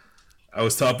 I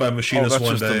was taught by a machinist that's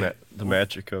one just day. the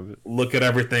magic of it. Look at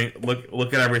everything.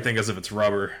 Look at everything as if it's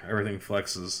rubber. Everything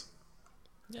flexes.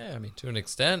 Yeah, I mean, to an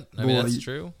extent. I mean, that's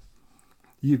true.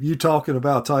 You talking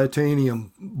about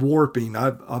titanium warping? I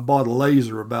bought a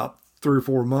laser about 3 or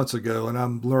 4 months ago, and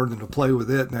I'm learning to play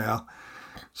with it now.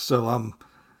 So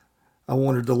I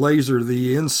wanted to laser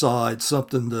the inside,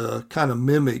 something to kind of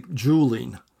mimic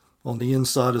jewelling on the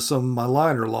inside of some of my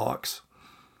liner locks.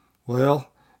 Well,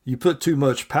 you put too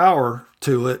much power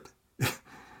to it,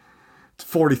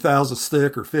 40,000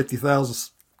 stick or 50,000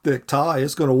 stick tie,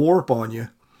 it's going to warp on you.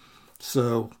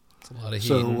 So, it's a lot of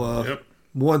heat. Yep.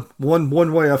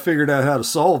 One way I figured out how to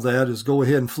solve that is go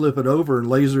ahead and flip it over and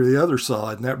laser the other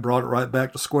side, and that brought it right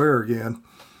back to square again.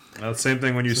 Well, same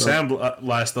thing when you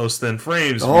sandblast those thin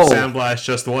frames. If you sandblast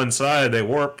just one side, they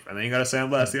warp, and then you got to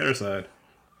sandblast the other side.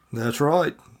 That's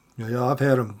right. Yeah, I've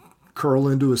had them curl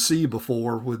into a C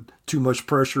before with too much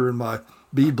pressure in my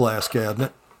bead blast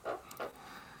cabinet.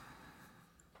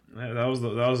 Yeah, that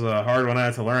was a hard one I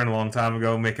had to learn a long time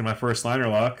ago, making my first liner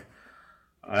lock.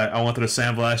 I wanted to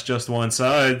sandblast just one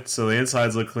side, so the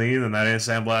insides look clean, and I didn't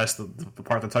sandblast the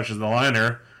part that touches the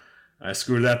liner. I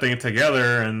screwed that thing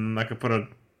together, and I could put a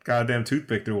goddamn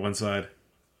toothpick through one side.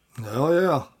 Oh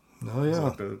yeah.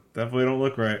 Definitely don't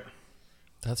look right.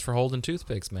 That's for holding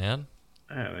toothpicks, man.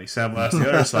 Yeah, you sandblast the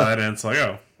other side, and it's like,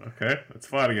 oh, okay, it's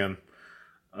flat again.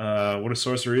 What a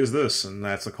sorcery is this? And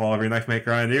that's a call every knife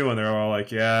maker I knew, and they're all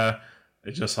like, yeah,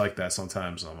 it's just like that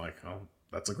sometimes. I'm like, oh,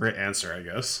 that's a great answer, I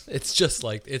guess. It's just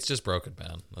broken,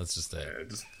 man. That's just it.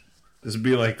 Yeah, just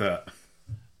be like that.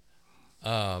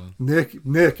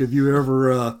 Nick, have you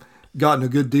ever gotten a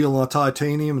good deal on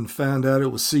titanium and found out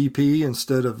it was CP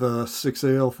instead of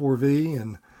 6AL4V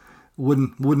and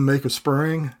wouldn't make a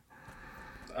spring?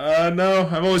 No,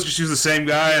 I've always just used the same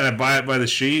guy, and I buy it by the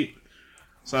sheet.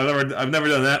 So I've never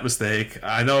done that mistake.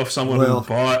 I know if someone who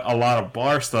bought a lot of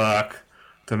bar stock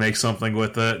to make something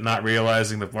with it, not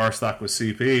realizing the bar stock was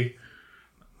CP.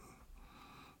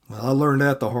 Well, I learned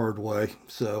that the hard way.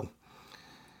 So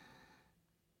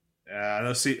yeah, I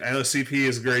know CP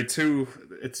is great too.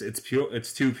 It's pure.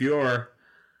 It's too pure.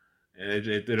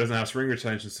 It doesn't have spring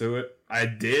retentions to it. I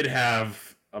did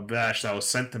have a batch that was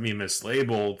sent to me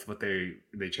mislabeled, but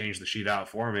they changed the sheet out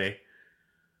for me.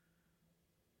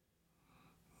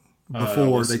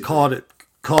 Before they caught it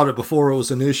before it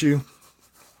was an issue.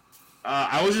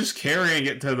 I was just carrying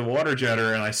it to the water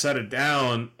jetter, and I set it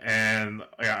down, and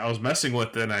I was messing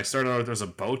with it, and I started out there's a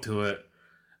bow to it,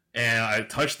 and I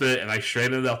touched it, and I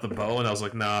straightened out the bow, and I was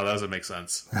like, no, that doesn't make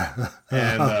sense.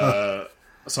 And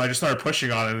so I just started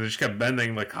pushing on it, and it just kept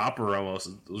bending like copper almost.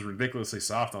 It was ridiculously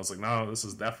soft. I was like, no, this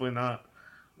is definitely not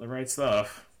the right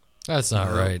stuff. That's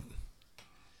not right.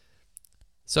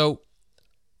 So,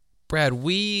 Brad,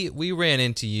 we ran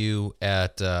into you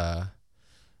at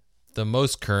the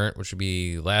most current, which would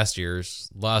be last year's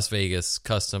Las Vegas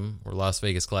Custom or Las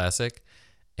Vegas Classic,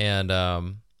 and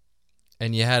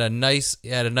you had a nice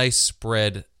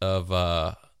spread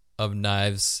of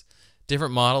knives,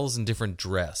 different models and different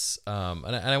dress, and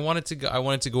I wanted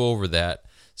to go over that.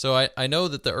 So I know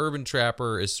that the Urban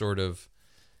Trapper is sort of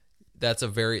that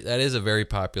is a very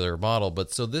popular model,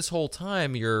 but so this whole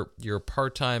time you're a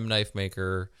part-time knife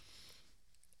maker,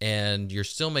 and you're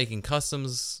still making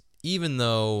customs, even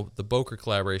though the Boker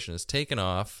collaboration has taken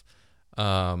off.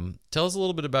 Tell us a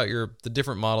little bit about the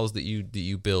different models that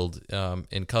you build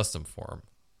in custom form.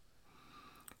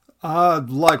 I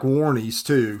like warnies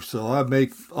too, so I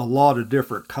make a lot of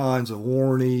different kinds of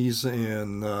warnies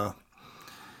and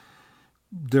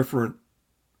different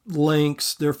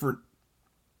lengths, different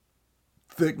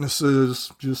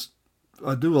thicknesses.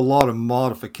 I do a lot of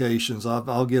modifications.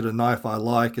 I'll get a knife I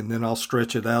like, and then I'll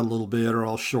stretch it out a little bit, or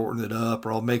I'll shorten it up,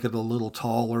 or I'll make it a little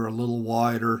taller, a little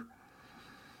wider,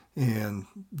 and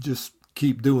just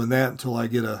keep doing that until I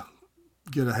get a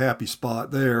happy spot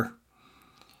there.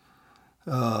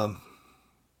 I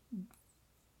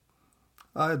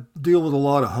deal with a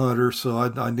lot of hunters, so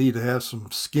I need to have some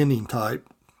skinning type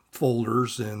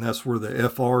folders, and that's where the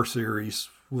FR series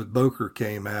with Boker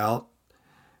came out,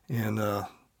 and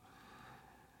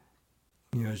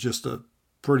it's just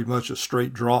pretty much a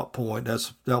straight drop point.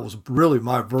 That was really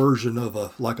my version of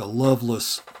a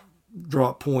Loveless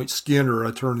drop point skinner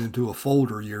I turned into a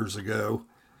folder years ago.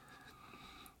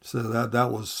 So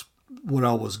that was what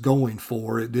I was going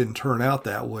for. It didn't turn out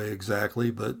that way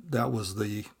exactly, but that was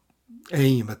the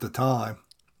aim at the time.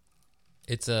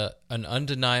 It's an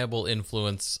undeniable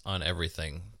influence on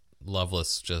everything.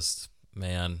 Loveless, just,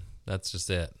 man, that's just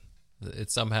it.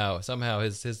 It's somehow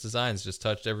his designs just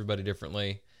touched everybody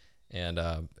differently, and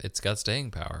it's got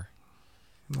staying power.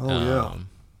 Oh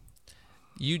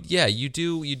yeah. You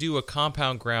do a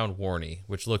compound ground Warnie,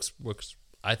 which looks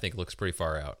I think looks pretty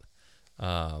far out.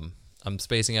 I'm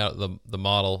spacing out the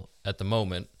model at the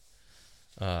moment,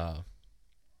 but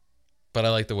I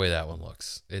like the way that one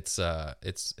looks. It's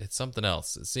something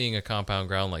else. Seeing a compound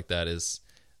ground like that is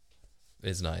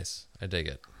nice. I dig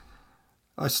it.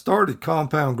 I started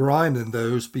compound grinding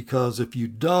those because if you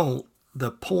don't,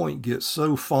 the point gets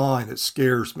so fine it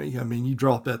scares me. I mean, you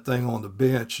drop that thing on the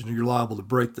bench and you're liable to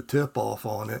break the tip off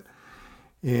on it,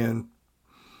 and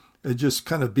it just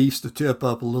kind of beefs the tip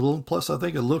up a little. Plus, I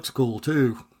think it looks cool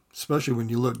too, especially when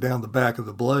you look down the back of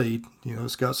the blade. You know,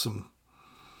 it's got some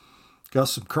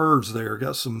curves there,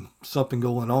 got something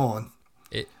going on.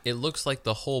 It looks like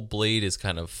the whole blade is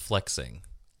kind of flexing,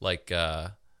 like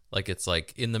it's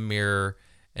like in the mirror,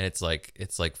 and it's like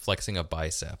flexing a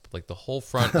bicep. Like the whole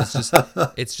front is just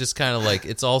it's just kind of like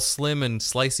it's all slim and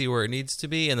slicey where it needs to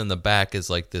be, and then the back is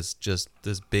like this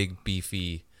big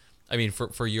beefy. I mean,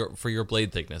 for your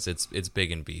blade thickness, it's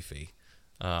big and beefy.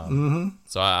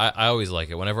 So I always like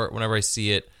it whenever I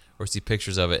see it or see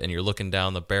pictures of it, and you're looking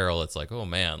down the barrel, it's like, oh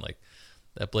man, like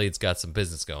that blade's got some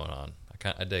business going on.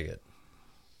 I dig it.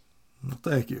 Well,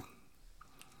 thank you.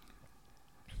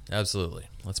 Absolutely.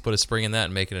 Let's put a spring in that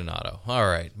and make it an auto. All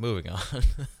right, moving on.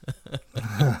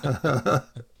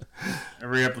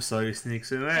 Every episode he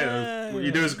sneaks in. Hey, what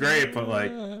you do is great, but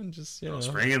like, just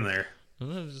spring in there.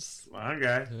 Just Come on,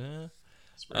 guy.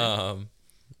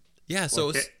 Yeah.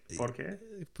 So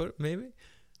put maybe.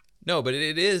 No, but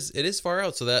it is far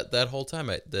out. So that whole time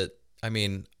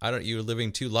you were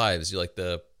living two lives.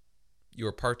 You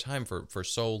were part-time for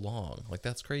so long. Like,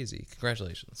 that's crazy.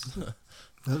 Congratulations.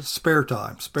 Spare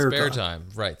time.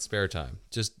 Right. Spare time.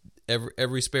 Just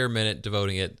every spare minute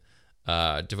devoting it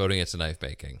to knife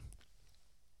making.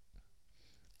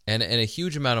 And a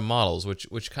huge amount of models,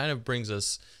 which kind of brings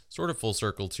us sort of full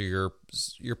circle to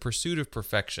your pursuit of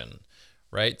perfection,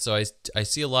 right? So I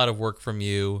see a lot of work from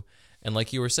you, and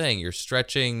like you were saying, you're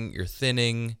stretching, you're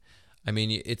thinning. I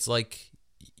mean, it's like,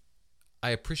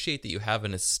 I appreciate that you have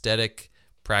an aesthetic,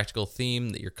 practical theme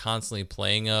that you're constantly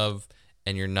playing of,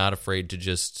 and you're not afraid to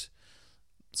just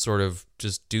sort of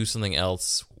just do something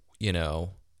else, you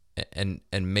know, and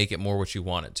make it more what you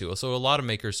want it to. So a lot of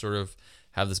makers sort of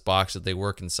have this box that they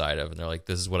work inside of, and they're like,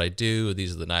 this is what I do,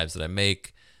 these are the knives that I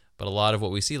make. But a lot of what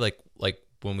we see, like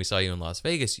when we saw you in Las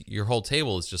Vegas, your whole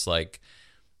table is just like,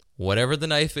 whatever the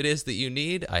knife it is that you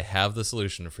need, I have the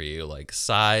solution for you, like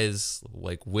size,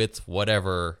 like width,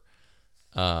 whatever.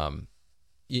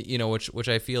 You know, which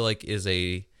I feel like is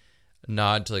a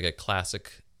nod to like a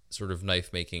classic sort of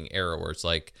knife making era, where it's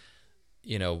like,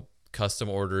 you know, custom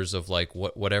orders of like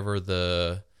whatever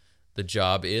the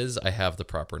job is, I have the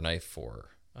proper knife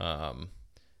for.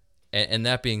 And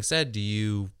that being said,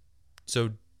 did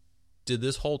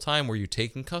this whole time, were you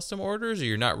taking custom orders, or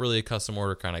you're not really a custom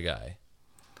order kind of guy?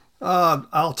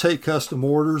 I'll take custom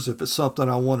orders if it's something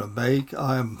I want to make.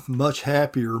 I'm much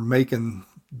happier making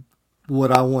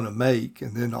what I want to make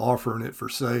and then offering it for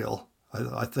sale.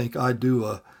 I think I do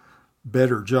a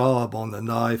better job on the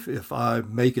knife if I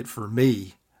make it for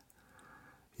me.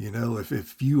 You know,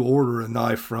 if you order a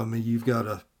knife from me, you've got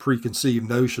a preconceived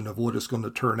notion of what it's going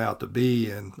to turn out to be,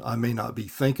 and I may not be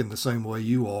thinking the same way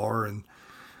you are, and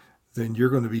then you're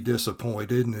going to be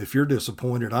disappointed. And if you're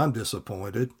disappointed, I'm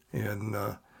disappointed. And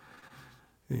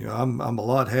you know, I'm a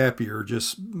lot happier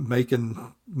just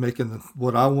making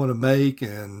what I want to make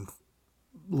and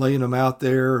laying them out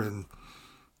there and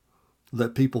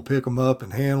let people pick them up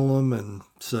and handle them and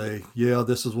say, yeah,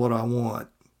 this is what I want.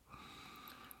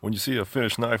 When you see a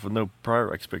finished knife with no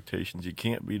prior expectations, you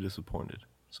can't be disappointed.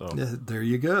 So yeah, there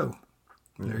you go.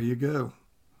 There you go.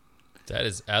 That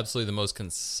is absolutely the most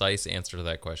concise answer to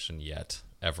that question yet,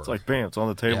 ever. It's like, bam, it's on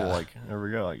the table. Yeah. Like, there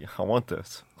we go. Like, I want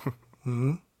this.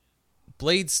 Mm-hmm.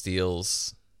 Blade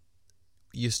steels,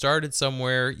 you started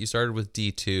somewhere. You started with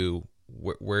D2.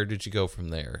 Where did you go from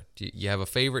there? Do you have a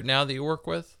favorite now that you work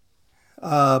with?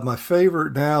 My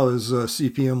favorite now is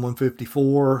CPM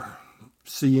 154,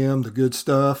 CM, the good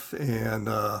stuff. And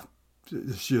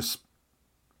it's just,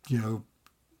 you know,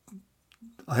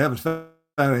 I haven't found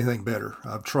anything better.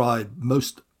 I've tried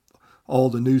all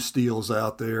the new steels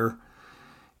out there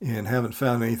and haven't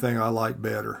found anything I like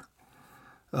better.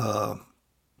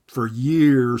 For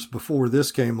years before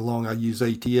this came along, I used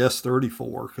ATS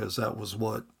 34 because that was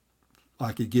what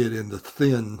I could get in the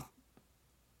thin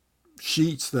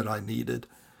sheets that I needed.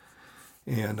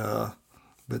 And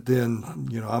but then,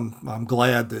 I'm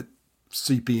glad that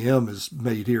CPM is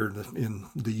made here in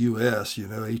the U.S.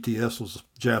 ATS was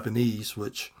Japanese,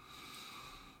 which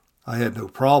I had no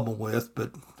problem with,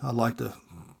 but I like to,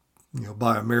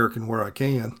 buy American where I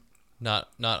can. Not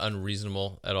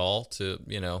unreasonable at all to,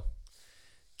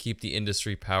 keep the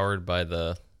industry powered by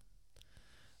the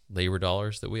labor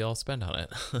dollars that we all spend on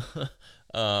it.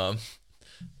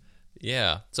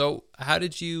 Yeah. So how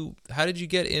did you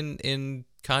get in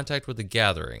contact with the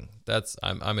Gathering?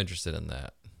 I'm interested in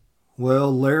that.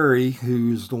 Well, Larry,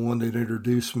 who's the one that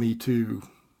introduced me to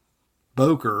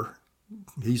Boker,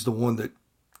 he's the one that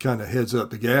kind of heads up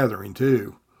the Gathering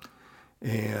too.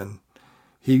 And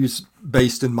he was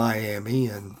based in Miami,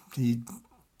 and he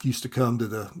used to come to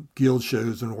the guild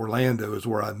shows in Orlando is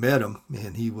where I met him.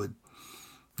 And he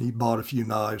bought a few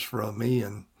knives from me.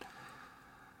 And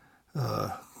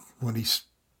one of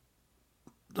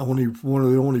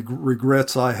the only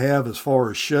regrets I have as far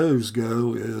as shows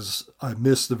go is I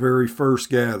missed the very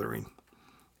first Gathering.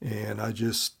 And I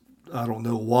don't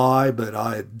know why, but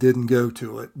I didn't go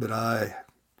to it. But I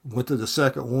went to the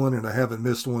second one, and I haven't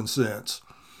missed one since.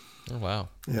 Oh, wow.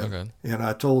 Yeah. Okay. And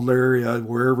I told Larry,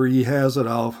 wherever he has it,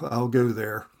 I'll go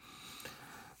there.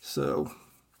 So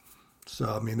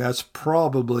I mean, that's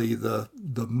probably the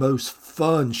most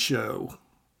fun show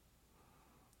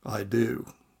I do.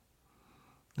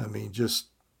 I mean, just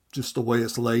the way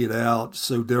it's laid out,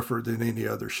 so different than any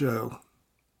other show.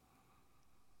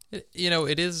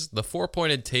 It is the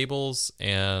 4-pointed tables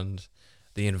and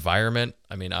the environment.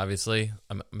 I mean, obviously,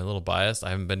 I'm a little biased.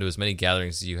 I haven't been to as many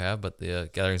gatherings as you have, but the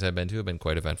gatherings I've been to have been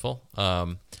quite eventful.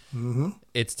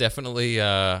 It's definitely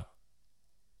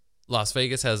Las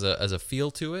Vegas has a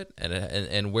feel to it,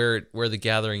 and where the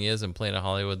Gathering is in Planet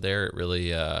Hollywood, there it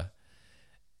really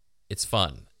it's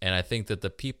fun. And I think that the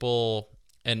people,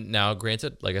 and now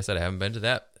granted, like I said, I haven't been to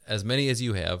that as many as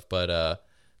you have, but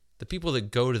the people that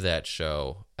go to that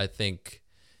show, I think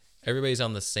everybody's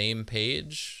on the same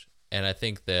page. And I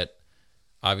think that,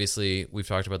 obviously, we've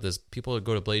talked about this, people that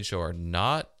go to Blade Show are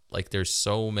not, like, there's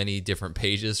so many different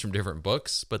pages from different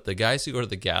books, but the guys who go to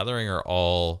the Gathering we're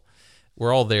all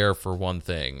there for one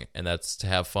thing, and that's to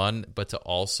have fun, but to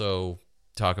also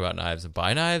talk about knives and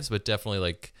buy knives. But definitely,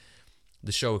 like,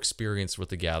 the show experience with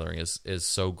the Gathering is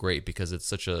so great because it's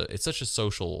such a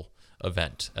social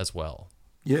event as well.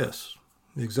 Yes,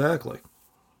 exactly.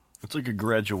 It's like a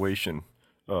graduation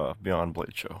beyond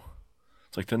Blade Show.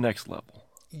 It's like the next level.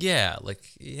 Yeah, like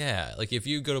if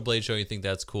you go to Blade Show and you think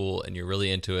that's cool and you're really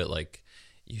into it, like,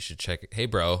 you should check. Hey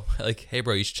bro,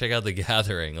 you should check out the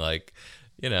Gathering. Like,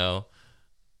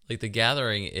 like the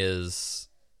Gathering is,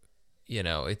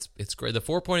 it's great. The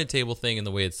 4-pointed table thing and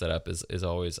the way it's set up is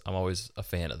always, I'm always a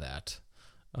fan of that,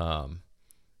 and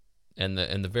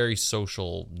the very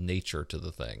social nature to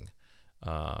the thing.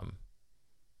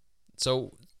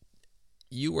 So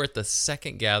you were at the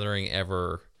second Gathering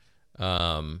ever.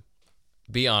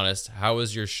 Be honest. How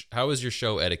was your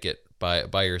show etiquette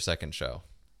by your second show?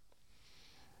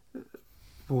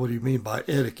 What do you mean by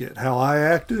etiquette? How I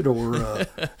acted, or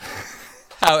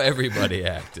how everybody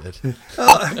acted?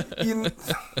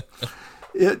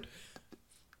 It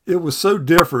was so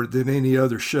different than any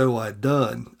other show I'd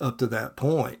done up to that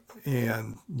point.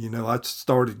 And I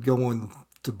started going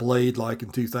to Blade like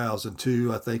in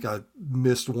 2002. I think I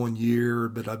missed 1 year,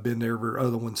 but I've been there every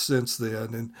other one since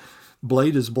then. And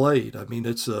Blade is Blade. I mean,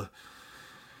 it's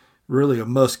really a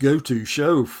must-go-to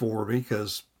show for me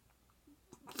because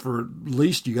for at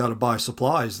least you got to buy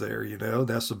supplies there,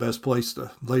 That's the best place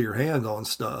to lay your hand on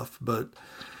stuff. But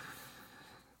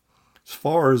as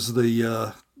far as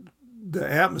the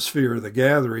atmosphere of the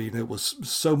Gathering, it was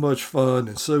so much fun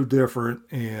and so different,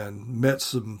 and met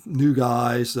some new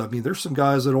guys. I mean, there's some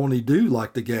guys that only do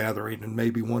like the Gathering and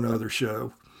maybe one other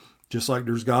show. Just like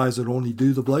there's guys that only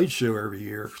do the Blade Show every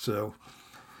year. So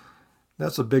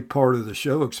that's a big part of the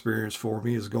show experience for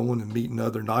me, is going and meeting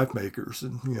other knife makers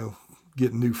and,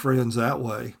 getting new friends that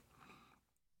way.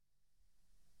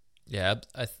 Yeah,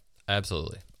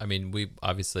 absolutely. I mean, we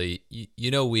obviously,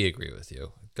 we agree with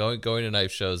you. Going to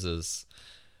knife shows is,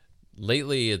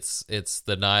 lately it's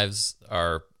the knives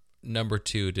are number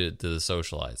 2 to the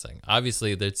socializing.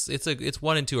 Obviously, it's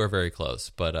 1 and 2 are very close,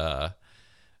 but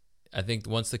I think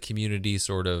once the community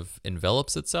sort of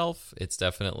envelops itself, it's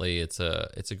definitely it's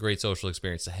a great social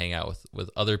experience to hang out with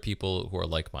other people who are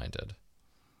like-minded.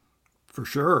 For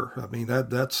sure. I mean,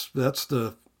 that's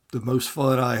the most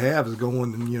fun I have is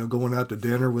going out to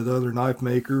dinner with other knife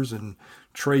makers and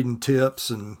trading tips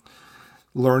and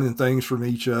learning things from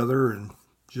each other, and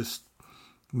just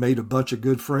made a bunch of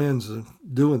good friends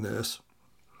doing this.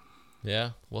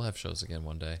 Yeah, we'll have shows again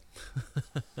one day.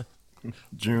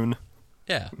 June.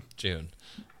 Yeah, June.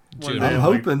 One June. day, I'm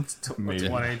hoping.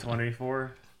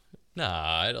 2024.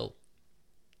 Nah,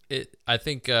 I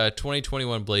think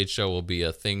 2021 Blade Show will be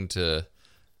a thing to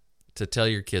tell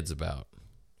your kids about.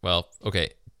 Well,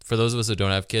 okay, for those of us that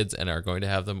don't have kids and are going to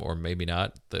have them, or maybe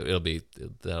not, that'll be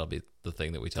the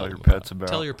thing that we tell Tell them your pets about.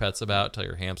 Tell your pets about. Tell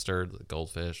your hamster, the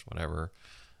goldfish, whatever.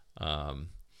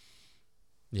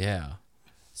 Yeah.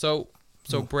 So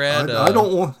Brad, I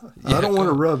don't want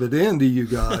to rub it into you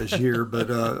guys here, but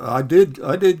I did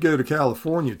go to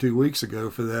California 2 weeks ago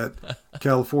for that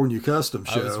California Custom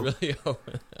Show. I was really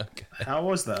hoping. Okay. How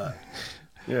was that?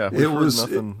 Yeah, it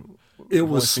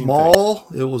was small.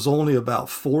 It was only about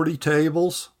 40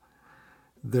 tables.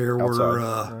 There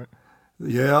Outside,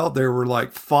 right? There were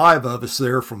like 5 of us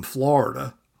there from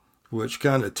Florida, which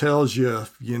kind of tells you,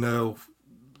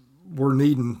 we're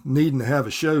needing to have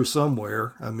a show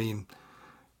somewhere. I mean,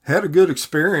 had a good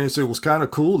experience. It was kind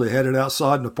of cool. They had it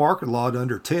outside in the parking lot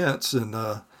under tents, and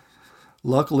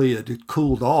luckily it had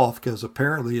cooled off because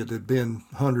apparently it had been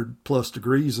 100+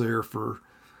 degrees there for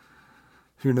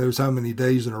who knows how many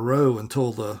days in a row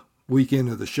until the weekend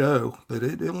of the show. But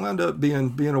it wound up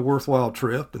being a worthwhile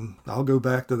trip, and I'll go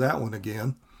back to that one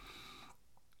again.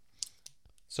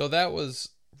 So that was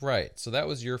right. So that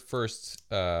was your first.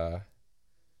 That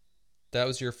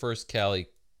was your first Cali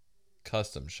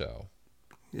Custom Show.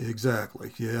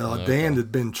 Exactly. Yeah, Okay. Dan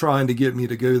had been trying to get me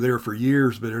to go there for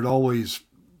years, but it always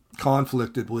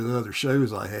conflicted with other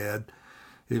shows I had.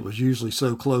 It was usually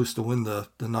so close to when the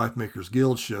Knife Makers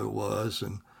Guild show was,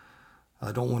 and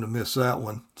I don't want to miss that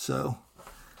one. So,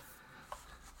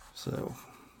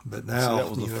 but now that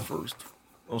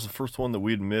was the first one that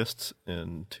we'd missed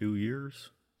in 2 years,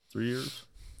 3 years.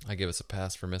 I give us a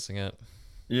pass for missing it.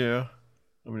 Yeah,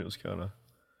 I mean it was kind of,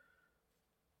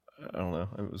 I don't know.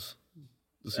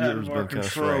 This year has More been kind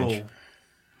of control. strange.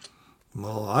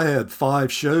 Well, I had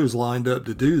 5 shows lined up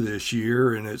to do this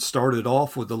year, and it started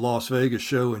off with the Las Vegas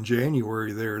show in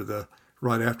January there,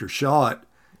 right after SHOT,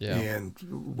 Yeah. and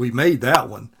we made that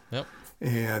one. Yep.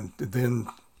 And then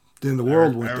the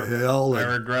world went to hell. I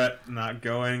And regret not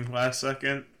going last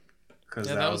second because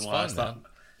Yeah, that, that was the was last fun, time.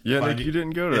 Yeah, If I Nick, knew- you didn't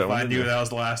go to that If one. I did knew you? that was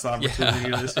the last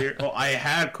opportunity this year, well, I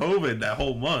had COVID that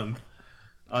whole month,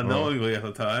 unknowingly at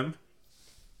the time.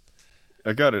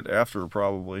 I got it after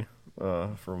probably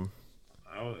from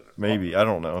maybe. I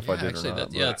don't know if I did actually, or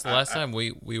not. it's the last time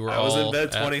we were I all was in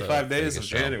bed at 25 the days Vegas in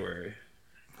show. January.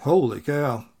 holy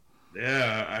cow.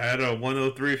 Yeah, I had a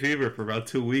 103 fever for about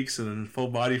 2 weeks and then full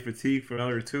body fatigue for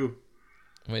another 2.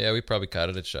 Well, yeah, we probably caught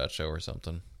it at SHOT Show or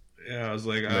something. Yeah, I was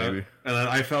like, Maybe. and then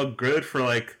I felt good for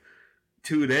like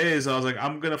 2 days. I was like,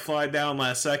 I'm gonna fly down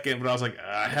last second, but I was like,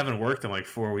 I haven't worked in like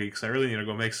 4 weeks. I really need to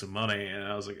go make some money. And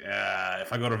I was like,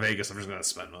 if I go to Vegas, I'm just gonna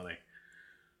spend money.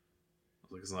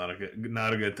 I was like, it's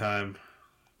not a good time.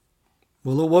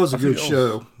 Well, it was a good think it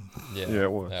show. Yeah,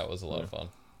 it was. That was a lot of fun.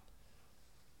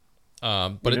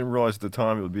 But But I didn't realize at the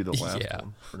time it would be the last Yeah.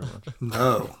 one, pretty much.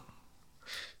 No.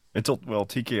 Until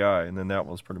TKI, and then that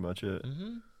was pretty much it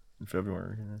Mm-hmm. in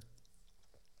February. Yeah.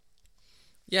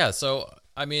 yeah, so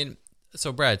I mean,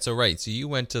 so Brad, so you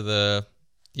went to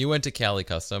Cali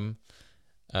Custom.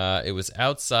 It was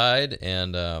outside,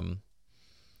 and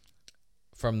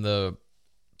from the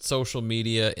social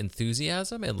media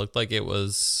enthusiasm, it looked like it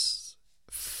was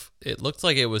fun. It looked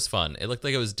like it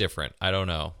was different. I don't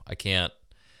know. I can't.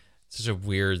 It's such a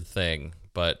weird thing,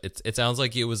 but it sounds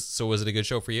like it was. So was it a good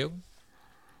show for you?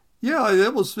 Yeah,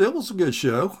 it was a good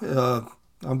show.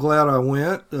 I'm glad I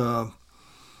went.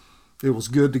 It was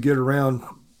good to get around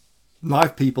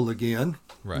knife people again.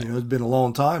 Right. It's been a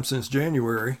long time since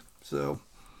January, so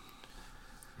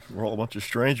We're all a bunch of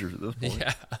strangers at this point.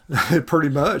 Yeah. pretty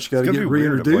much got It's to gonna get be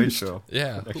weird at Blade reintroduced. Show.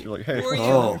 Yeah. Next you're like, hey, Who are you?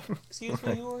 Oh, Excuse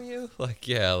me, who are you? Like,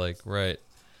 yeah, like, right.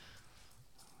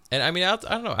 And I mean, I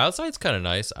don't know. Outside's kind of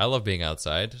nice. I love being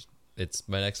outside. It's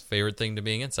my next favorite thing to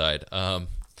being inside.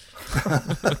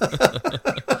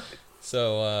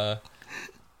 So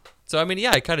I mean,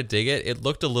 yeah, I kind of dig it. It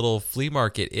looked a little flea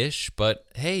market-ish, but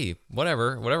hey,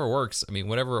 whatever works. I mean,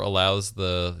 whatever allows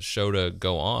the show to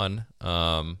go on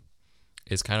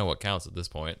is kind of what counts at this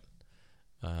point.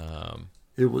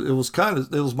 it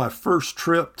was my first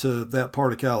trip to that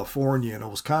part of California, and it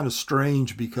was kind of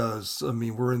strange because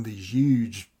we're in these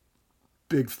huge,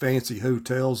 big, fancy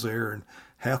hotels there, and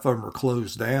half of them are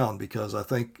closed down because I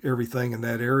think everything in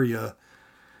that area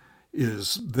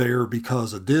is there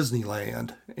because of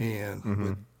Disneyland, and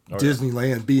with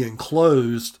Disneyland being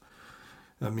closed,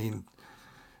 we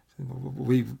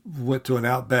went to an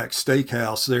Outback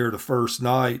Steakhouse there the first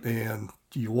night, and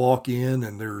you walk in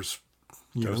and there's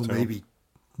know,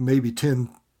 maybe 10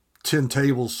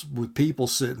 tables with people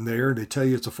sitting there, and they tell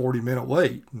you it's a 40-minute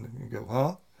wait. And you go,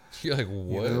 huh? You're like,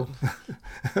 what? You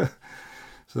know?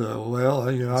 So,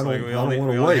 well, you know, I don't want to wait.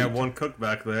 We only have one cook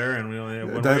back there, and we only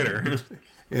have one waiter.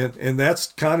 and that's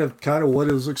kind of what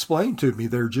it was explained to me.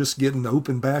 They're just getting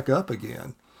open back up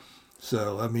again.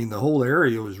 So, I mean, the whole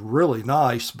area was really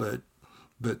nice, but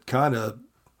kind of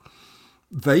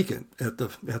vacant at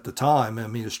the time. I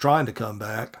mean, it's trying to come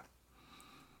back.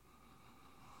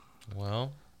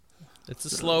 Well, it's a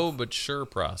slow but sure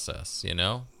process, you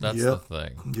know? That's Yep. the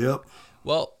thing. Yep.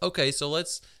 Well, okay, so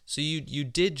you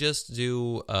did just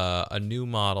do a new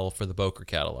model for the Boker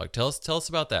catalog. Tell us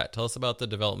about that. Tell us about the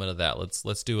development of that.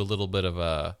 Let's do a little bit of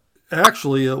a...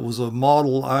 Actually, it was a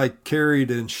model I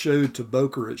carried and showed to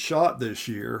Boker at SHOT this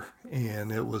year,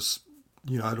 and it was,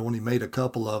 you know, I'd only made a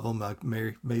couple of them. I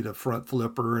made a front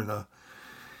flipper and a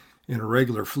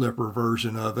regular flipper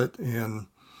version of it, and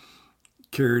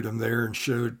carried them there and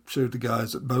showed the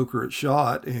guys at Boker at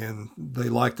SHOT, and they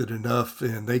liked it enough,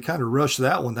 and they kind of rushed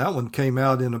that one. That one came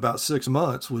out in about 6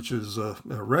 months, which is a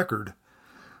record,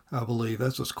 I believe.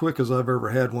 That's as quick as I've ever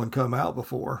had one come out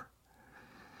before.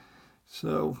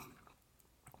 So,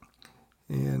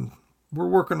 and we're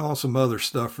working on some other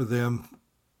stuff for them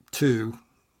too.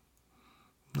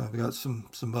 I've got some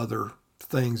other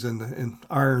things in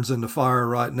irons in the fire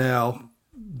right now,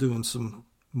 doing some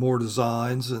more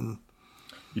designs. And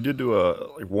you did do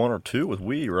like one or two with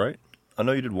Wii, right? I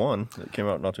know you did one that came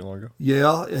out not too long ago.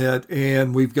 Yeah,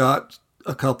 and we've got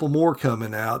a couple more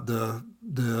coming out.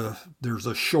 There's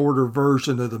a shorter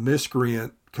version of the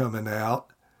Miscreant coming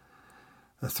out,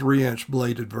 a 3-inch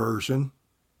bladed version,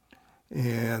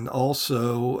 and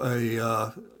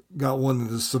also got one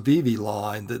of the Civivi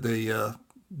line that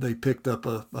they picked up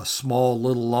a small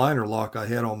little liner lock I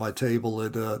had on my table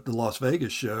at the Las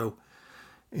Vegas show,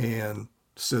 and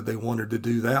said they wanted to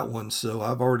do that one. So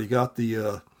I've already got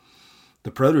the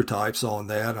prototypes on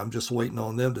that. I'm just waiting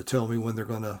on them to tell me when they're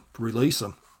going to release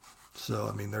them. So,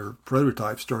 I mean, their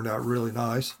prototypes turned out really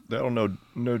nice. That'll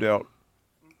no doubt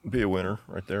be a winner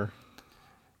right there.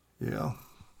 Yeah.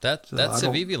 That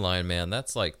Civivi line, man,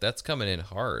 that's coming in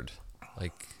hard.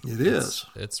 Like it is.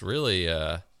 It's really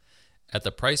at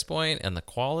the price point and the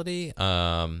quality.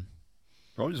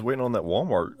 Probably just waiting on that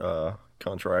Walmart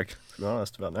contract, to be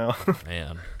honest, about now.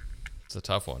 Man, it's a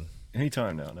tough one.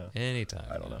 Anytime now. Anytime.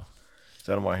 I don't know. It's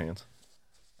out of my hands.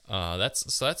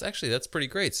 That's pretty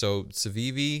great. So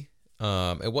Civivi,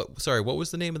 what was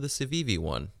the name of the Civivi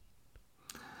one?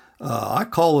 I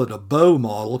call it a Bo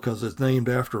model because it's named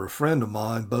after a friend of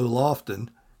mine, Bo Lofton,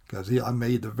 because I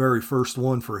made the very first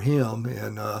one for him,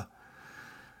 and I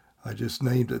just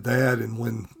named it that. And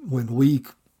when we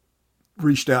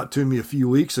reached out to me a few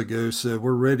weeks ago, said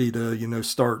we're ready to, you know,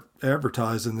 start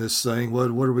advertising this thing.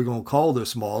 What are we going to call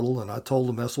this model? And I told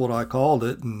them that's what I called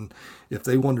it. And if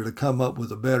they wanted to come up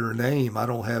with a better name, I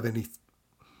don't have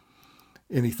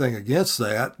anything against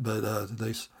that. But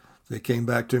they came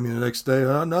back to me the next day.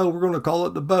 Oh no, we're going to call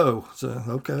it the Bow. So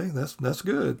okay, that's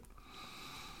good.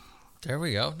 There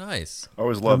we go. Nice. I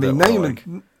always love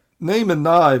that. Naming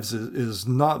knives is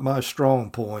not my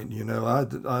strong point. You know,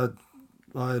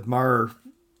 I admire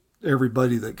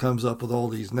everybody that comes up with all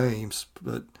these names,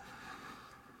 but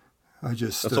I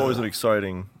just... That's always an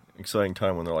exciting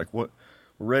time when they're like, "What?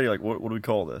 We're ready. Like, what do we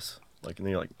call this?" Like, and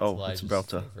then you're like, "Oh, it's about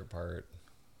to." Favorite part.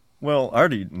 Well, I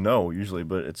already know usually,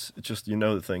 but it's just, you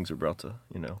know, that things are about to,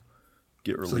 you know,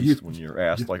 get released when you're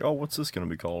asked, like, "Oh, what's this going to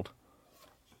be called?"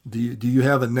 Do you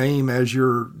have a name as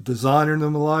you're designing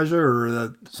them, Elijah,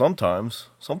 or Sometimes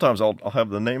I'll have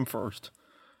the name first,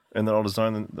 and then I'll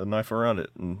design the knife around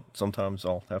it. And sometimes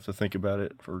I'll have to think about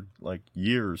it for like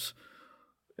years.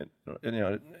 And you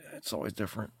know, it's always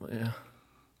different. But yeah.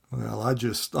 Well, I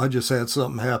just had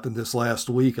something happen this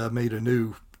last week. I made a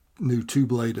new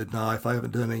 2-bladed knife. I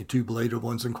haven't done any 2-bladed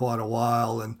ones in quite a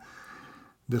while, and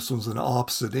this one's an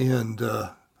opposite end.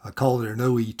 I call it an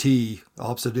OET,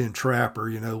 opposite end trapper,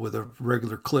 you know, with a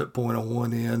regular clip point on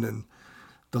one end and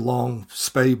the long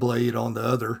spay blade on the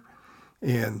other.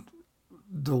 And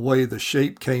the way the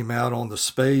shape came out on the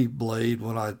spay blade,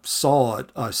 when I saw it,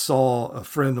 I saw a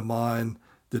friend of mine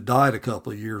that died a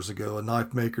couple of years ago, a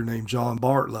knife maker named John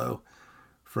Bartlow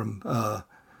from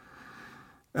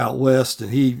out west,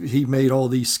 and he made all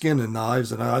these skinning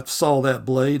knives, and I saw that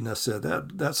blade and I said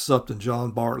that's something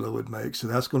John Bartlow would make, so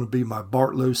that's going to be my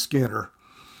Bartlow Skinner.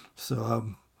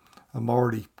 So I'm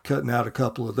already cutting out a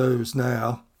couple of those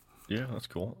now. Yeah, that's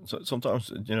cool. So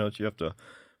sometimes, you know, you have to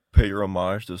pay your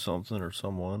homage to something or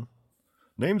someone.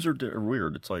 Names are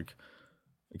weird. It's like,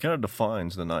 it kind of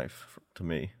defines the knife to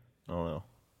me. I don't know.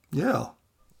 Yeah.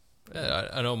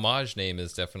 An homage name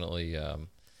is definitely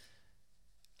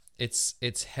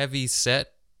it's heavy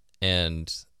set,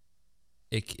 and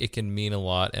it can mean a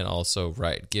lot, and also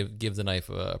give the knife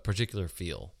a particular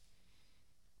feel,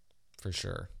 for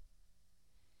sure.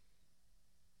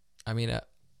 I mean,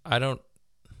 I don't,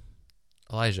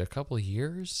 Elijah, a couple of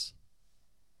years.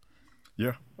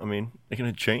 Yeah, I mean, it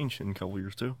can change in a couple of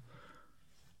years too.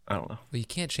 I don't know. Well, you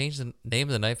can't change the name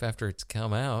of the knife after it's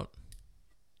come out.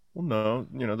 Well, no,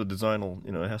 the design will,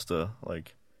 it has to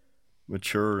like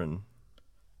mature and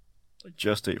like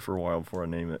gestate for a while before I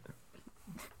name it,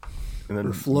 and then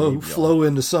or flow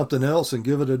into something else and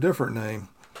give it a different name.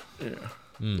 Yeah,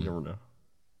 you never know.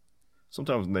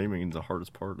 Sometimes naming is the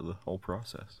hardest part of the whole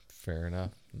process. Fair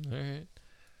enough. All right.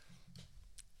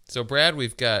 So, Brad,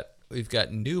 we've got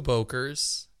new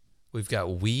Bokers, we've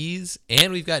got Wheeze,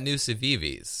 and we've got new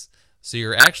Civivis. So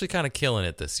you're actually kind of killing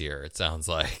it this year, it sounds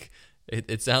like.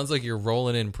 It sounds like you're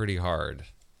rolling in pretty hard.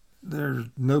 There's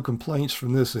no complaints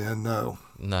from this end, no.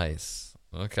 Nice.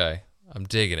 Okay. I'm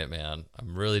digging it, man.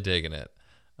 I'm really digging it.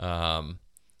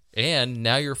 And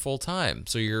now you're full time.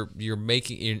 So you're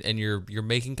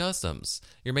making customs.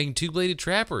 You're making two-bladed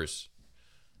trappers.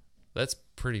 That's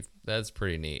pretty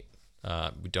neat.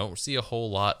 We don't see a whole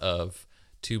lot of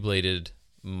two-bladed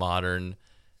modern,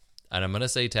 and I'm going to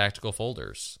say tactical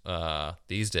folders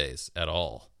these days at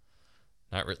all.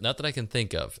 Not that I can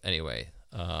think of anyway.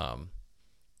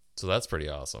 So that's pretty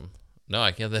awesome. No,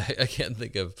 I can't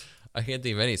think of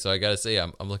any. So I got to say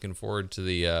I'm looking forward to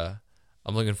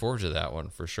that one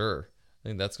for sure. I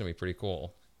think that's going to be pretty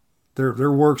cool.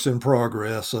 They're works in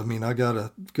progress. I mean, I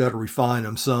gotta refine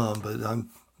them some, but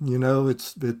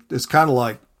it's kind of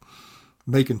like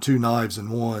making two knives in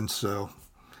one. So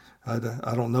I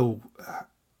don't know.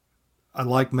 I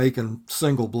like making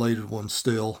single bladed ones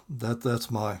still. That's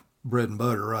my bread and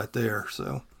butter right there.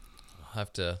 So I'll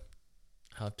have to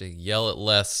yell at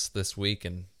Les this week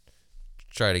and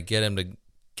try to get him to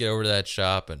get over to that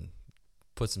shop and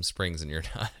put some springs in your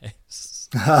knives.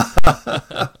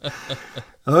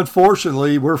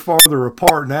 Unfortunately, we're farther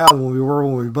apart now than we were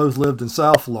when we both lived in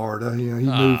South Florida. He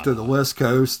moved to the West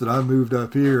Coast, and I moved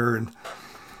up here, and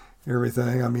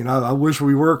everything. I mean, I wish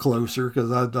we were closer,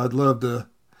 because I'd love to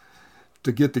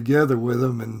get together with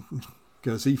him, and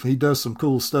because he does some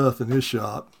cool stuff in his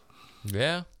shop.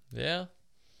 Yeah.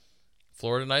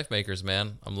 Florida knife makers,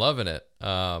 man. I'm loving it.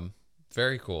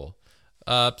 Very cool.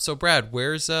 So Brad,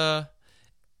 where's the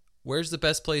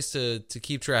best place to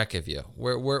keep track of you?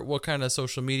 What kind of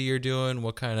social media you're doing?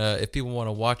 What kind of, if people want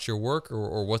to watch your work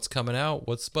or what's coming out,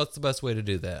 what's the best way to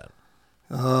do that?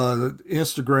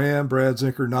 Instagram, Brad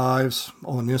Zinker Knives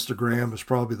on Instagram is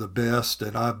probably the best,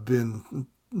 and I've been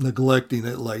neglecting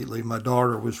it lately. My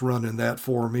daughter was running that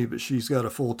for me, but she's got a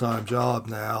full-time job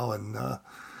now, and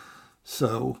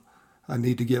so I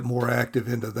need to get more active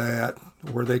into that.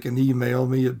 Or they can email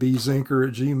me at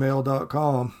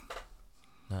bzinker@gmail.com.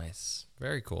 Nice.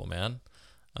 Very cool, man.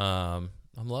 I'm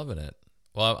loving it.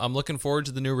 Well, I'm looking forward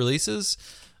to the new releases.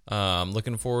 I'm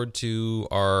looking forward to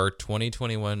our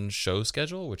 2021 show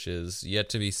schedule, which is yet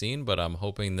to be seen, but I'm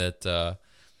hoping that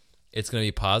it's going to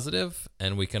be positive,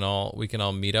 and we can all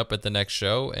meet up at the next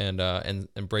show and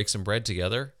break some bread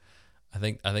together. I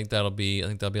think that'll be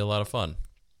a lot of fun.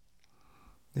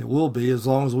 It will be, as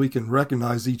long as we can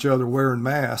recognize each other wearing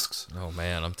masks. Oh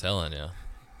man, I'm telling you.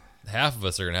 Half of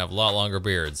us are gonna have a lot longer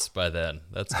beards by then.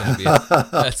 That's gonna be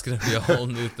a whole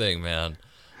new thing, man.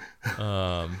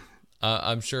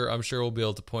 I'm sure we'll be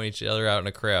able to point each other out in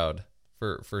a crowd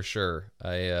for sure.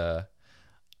 I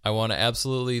want to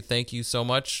absolutely thank you so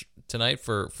much tonight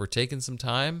for taking some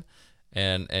time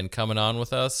and coming on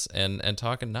with us and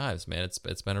talking knives, man.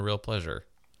 It's been a real pleasure.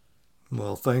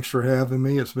 Well, thanks for having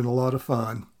me. It's been a lot of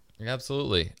fun.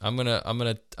 Absolutely. I'm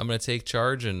gonna take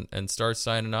charge and start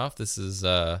signing off. This is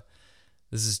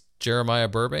Jeremiah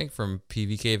Burbank from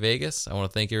PVK Vegas. I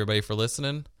want to thank everybody for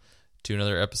listening to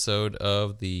another episode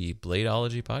of the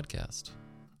Bladeology podcast.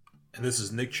 And this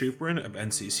is Nick Chuprin of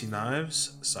NCC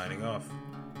Knives signing off.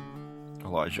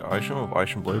 Elijah Isham of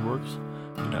Isham Blade Works.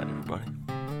 Good night, everybody.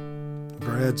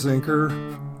 Brad Zinker,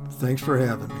 thanks for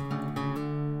having me.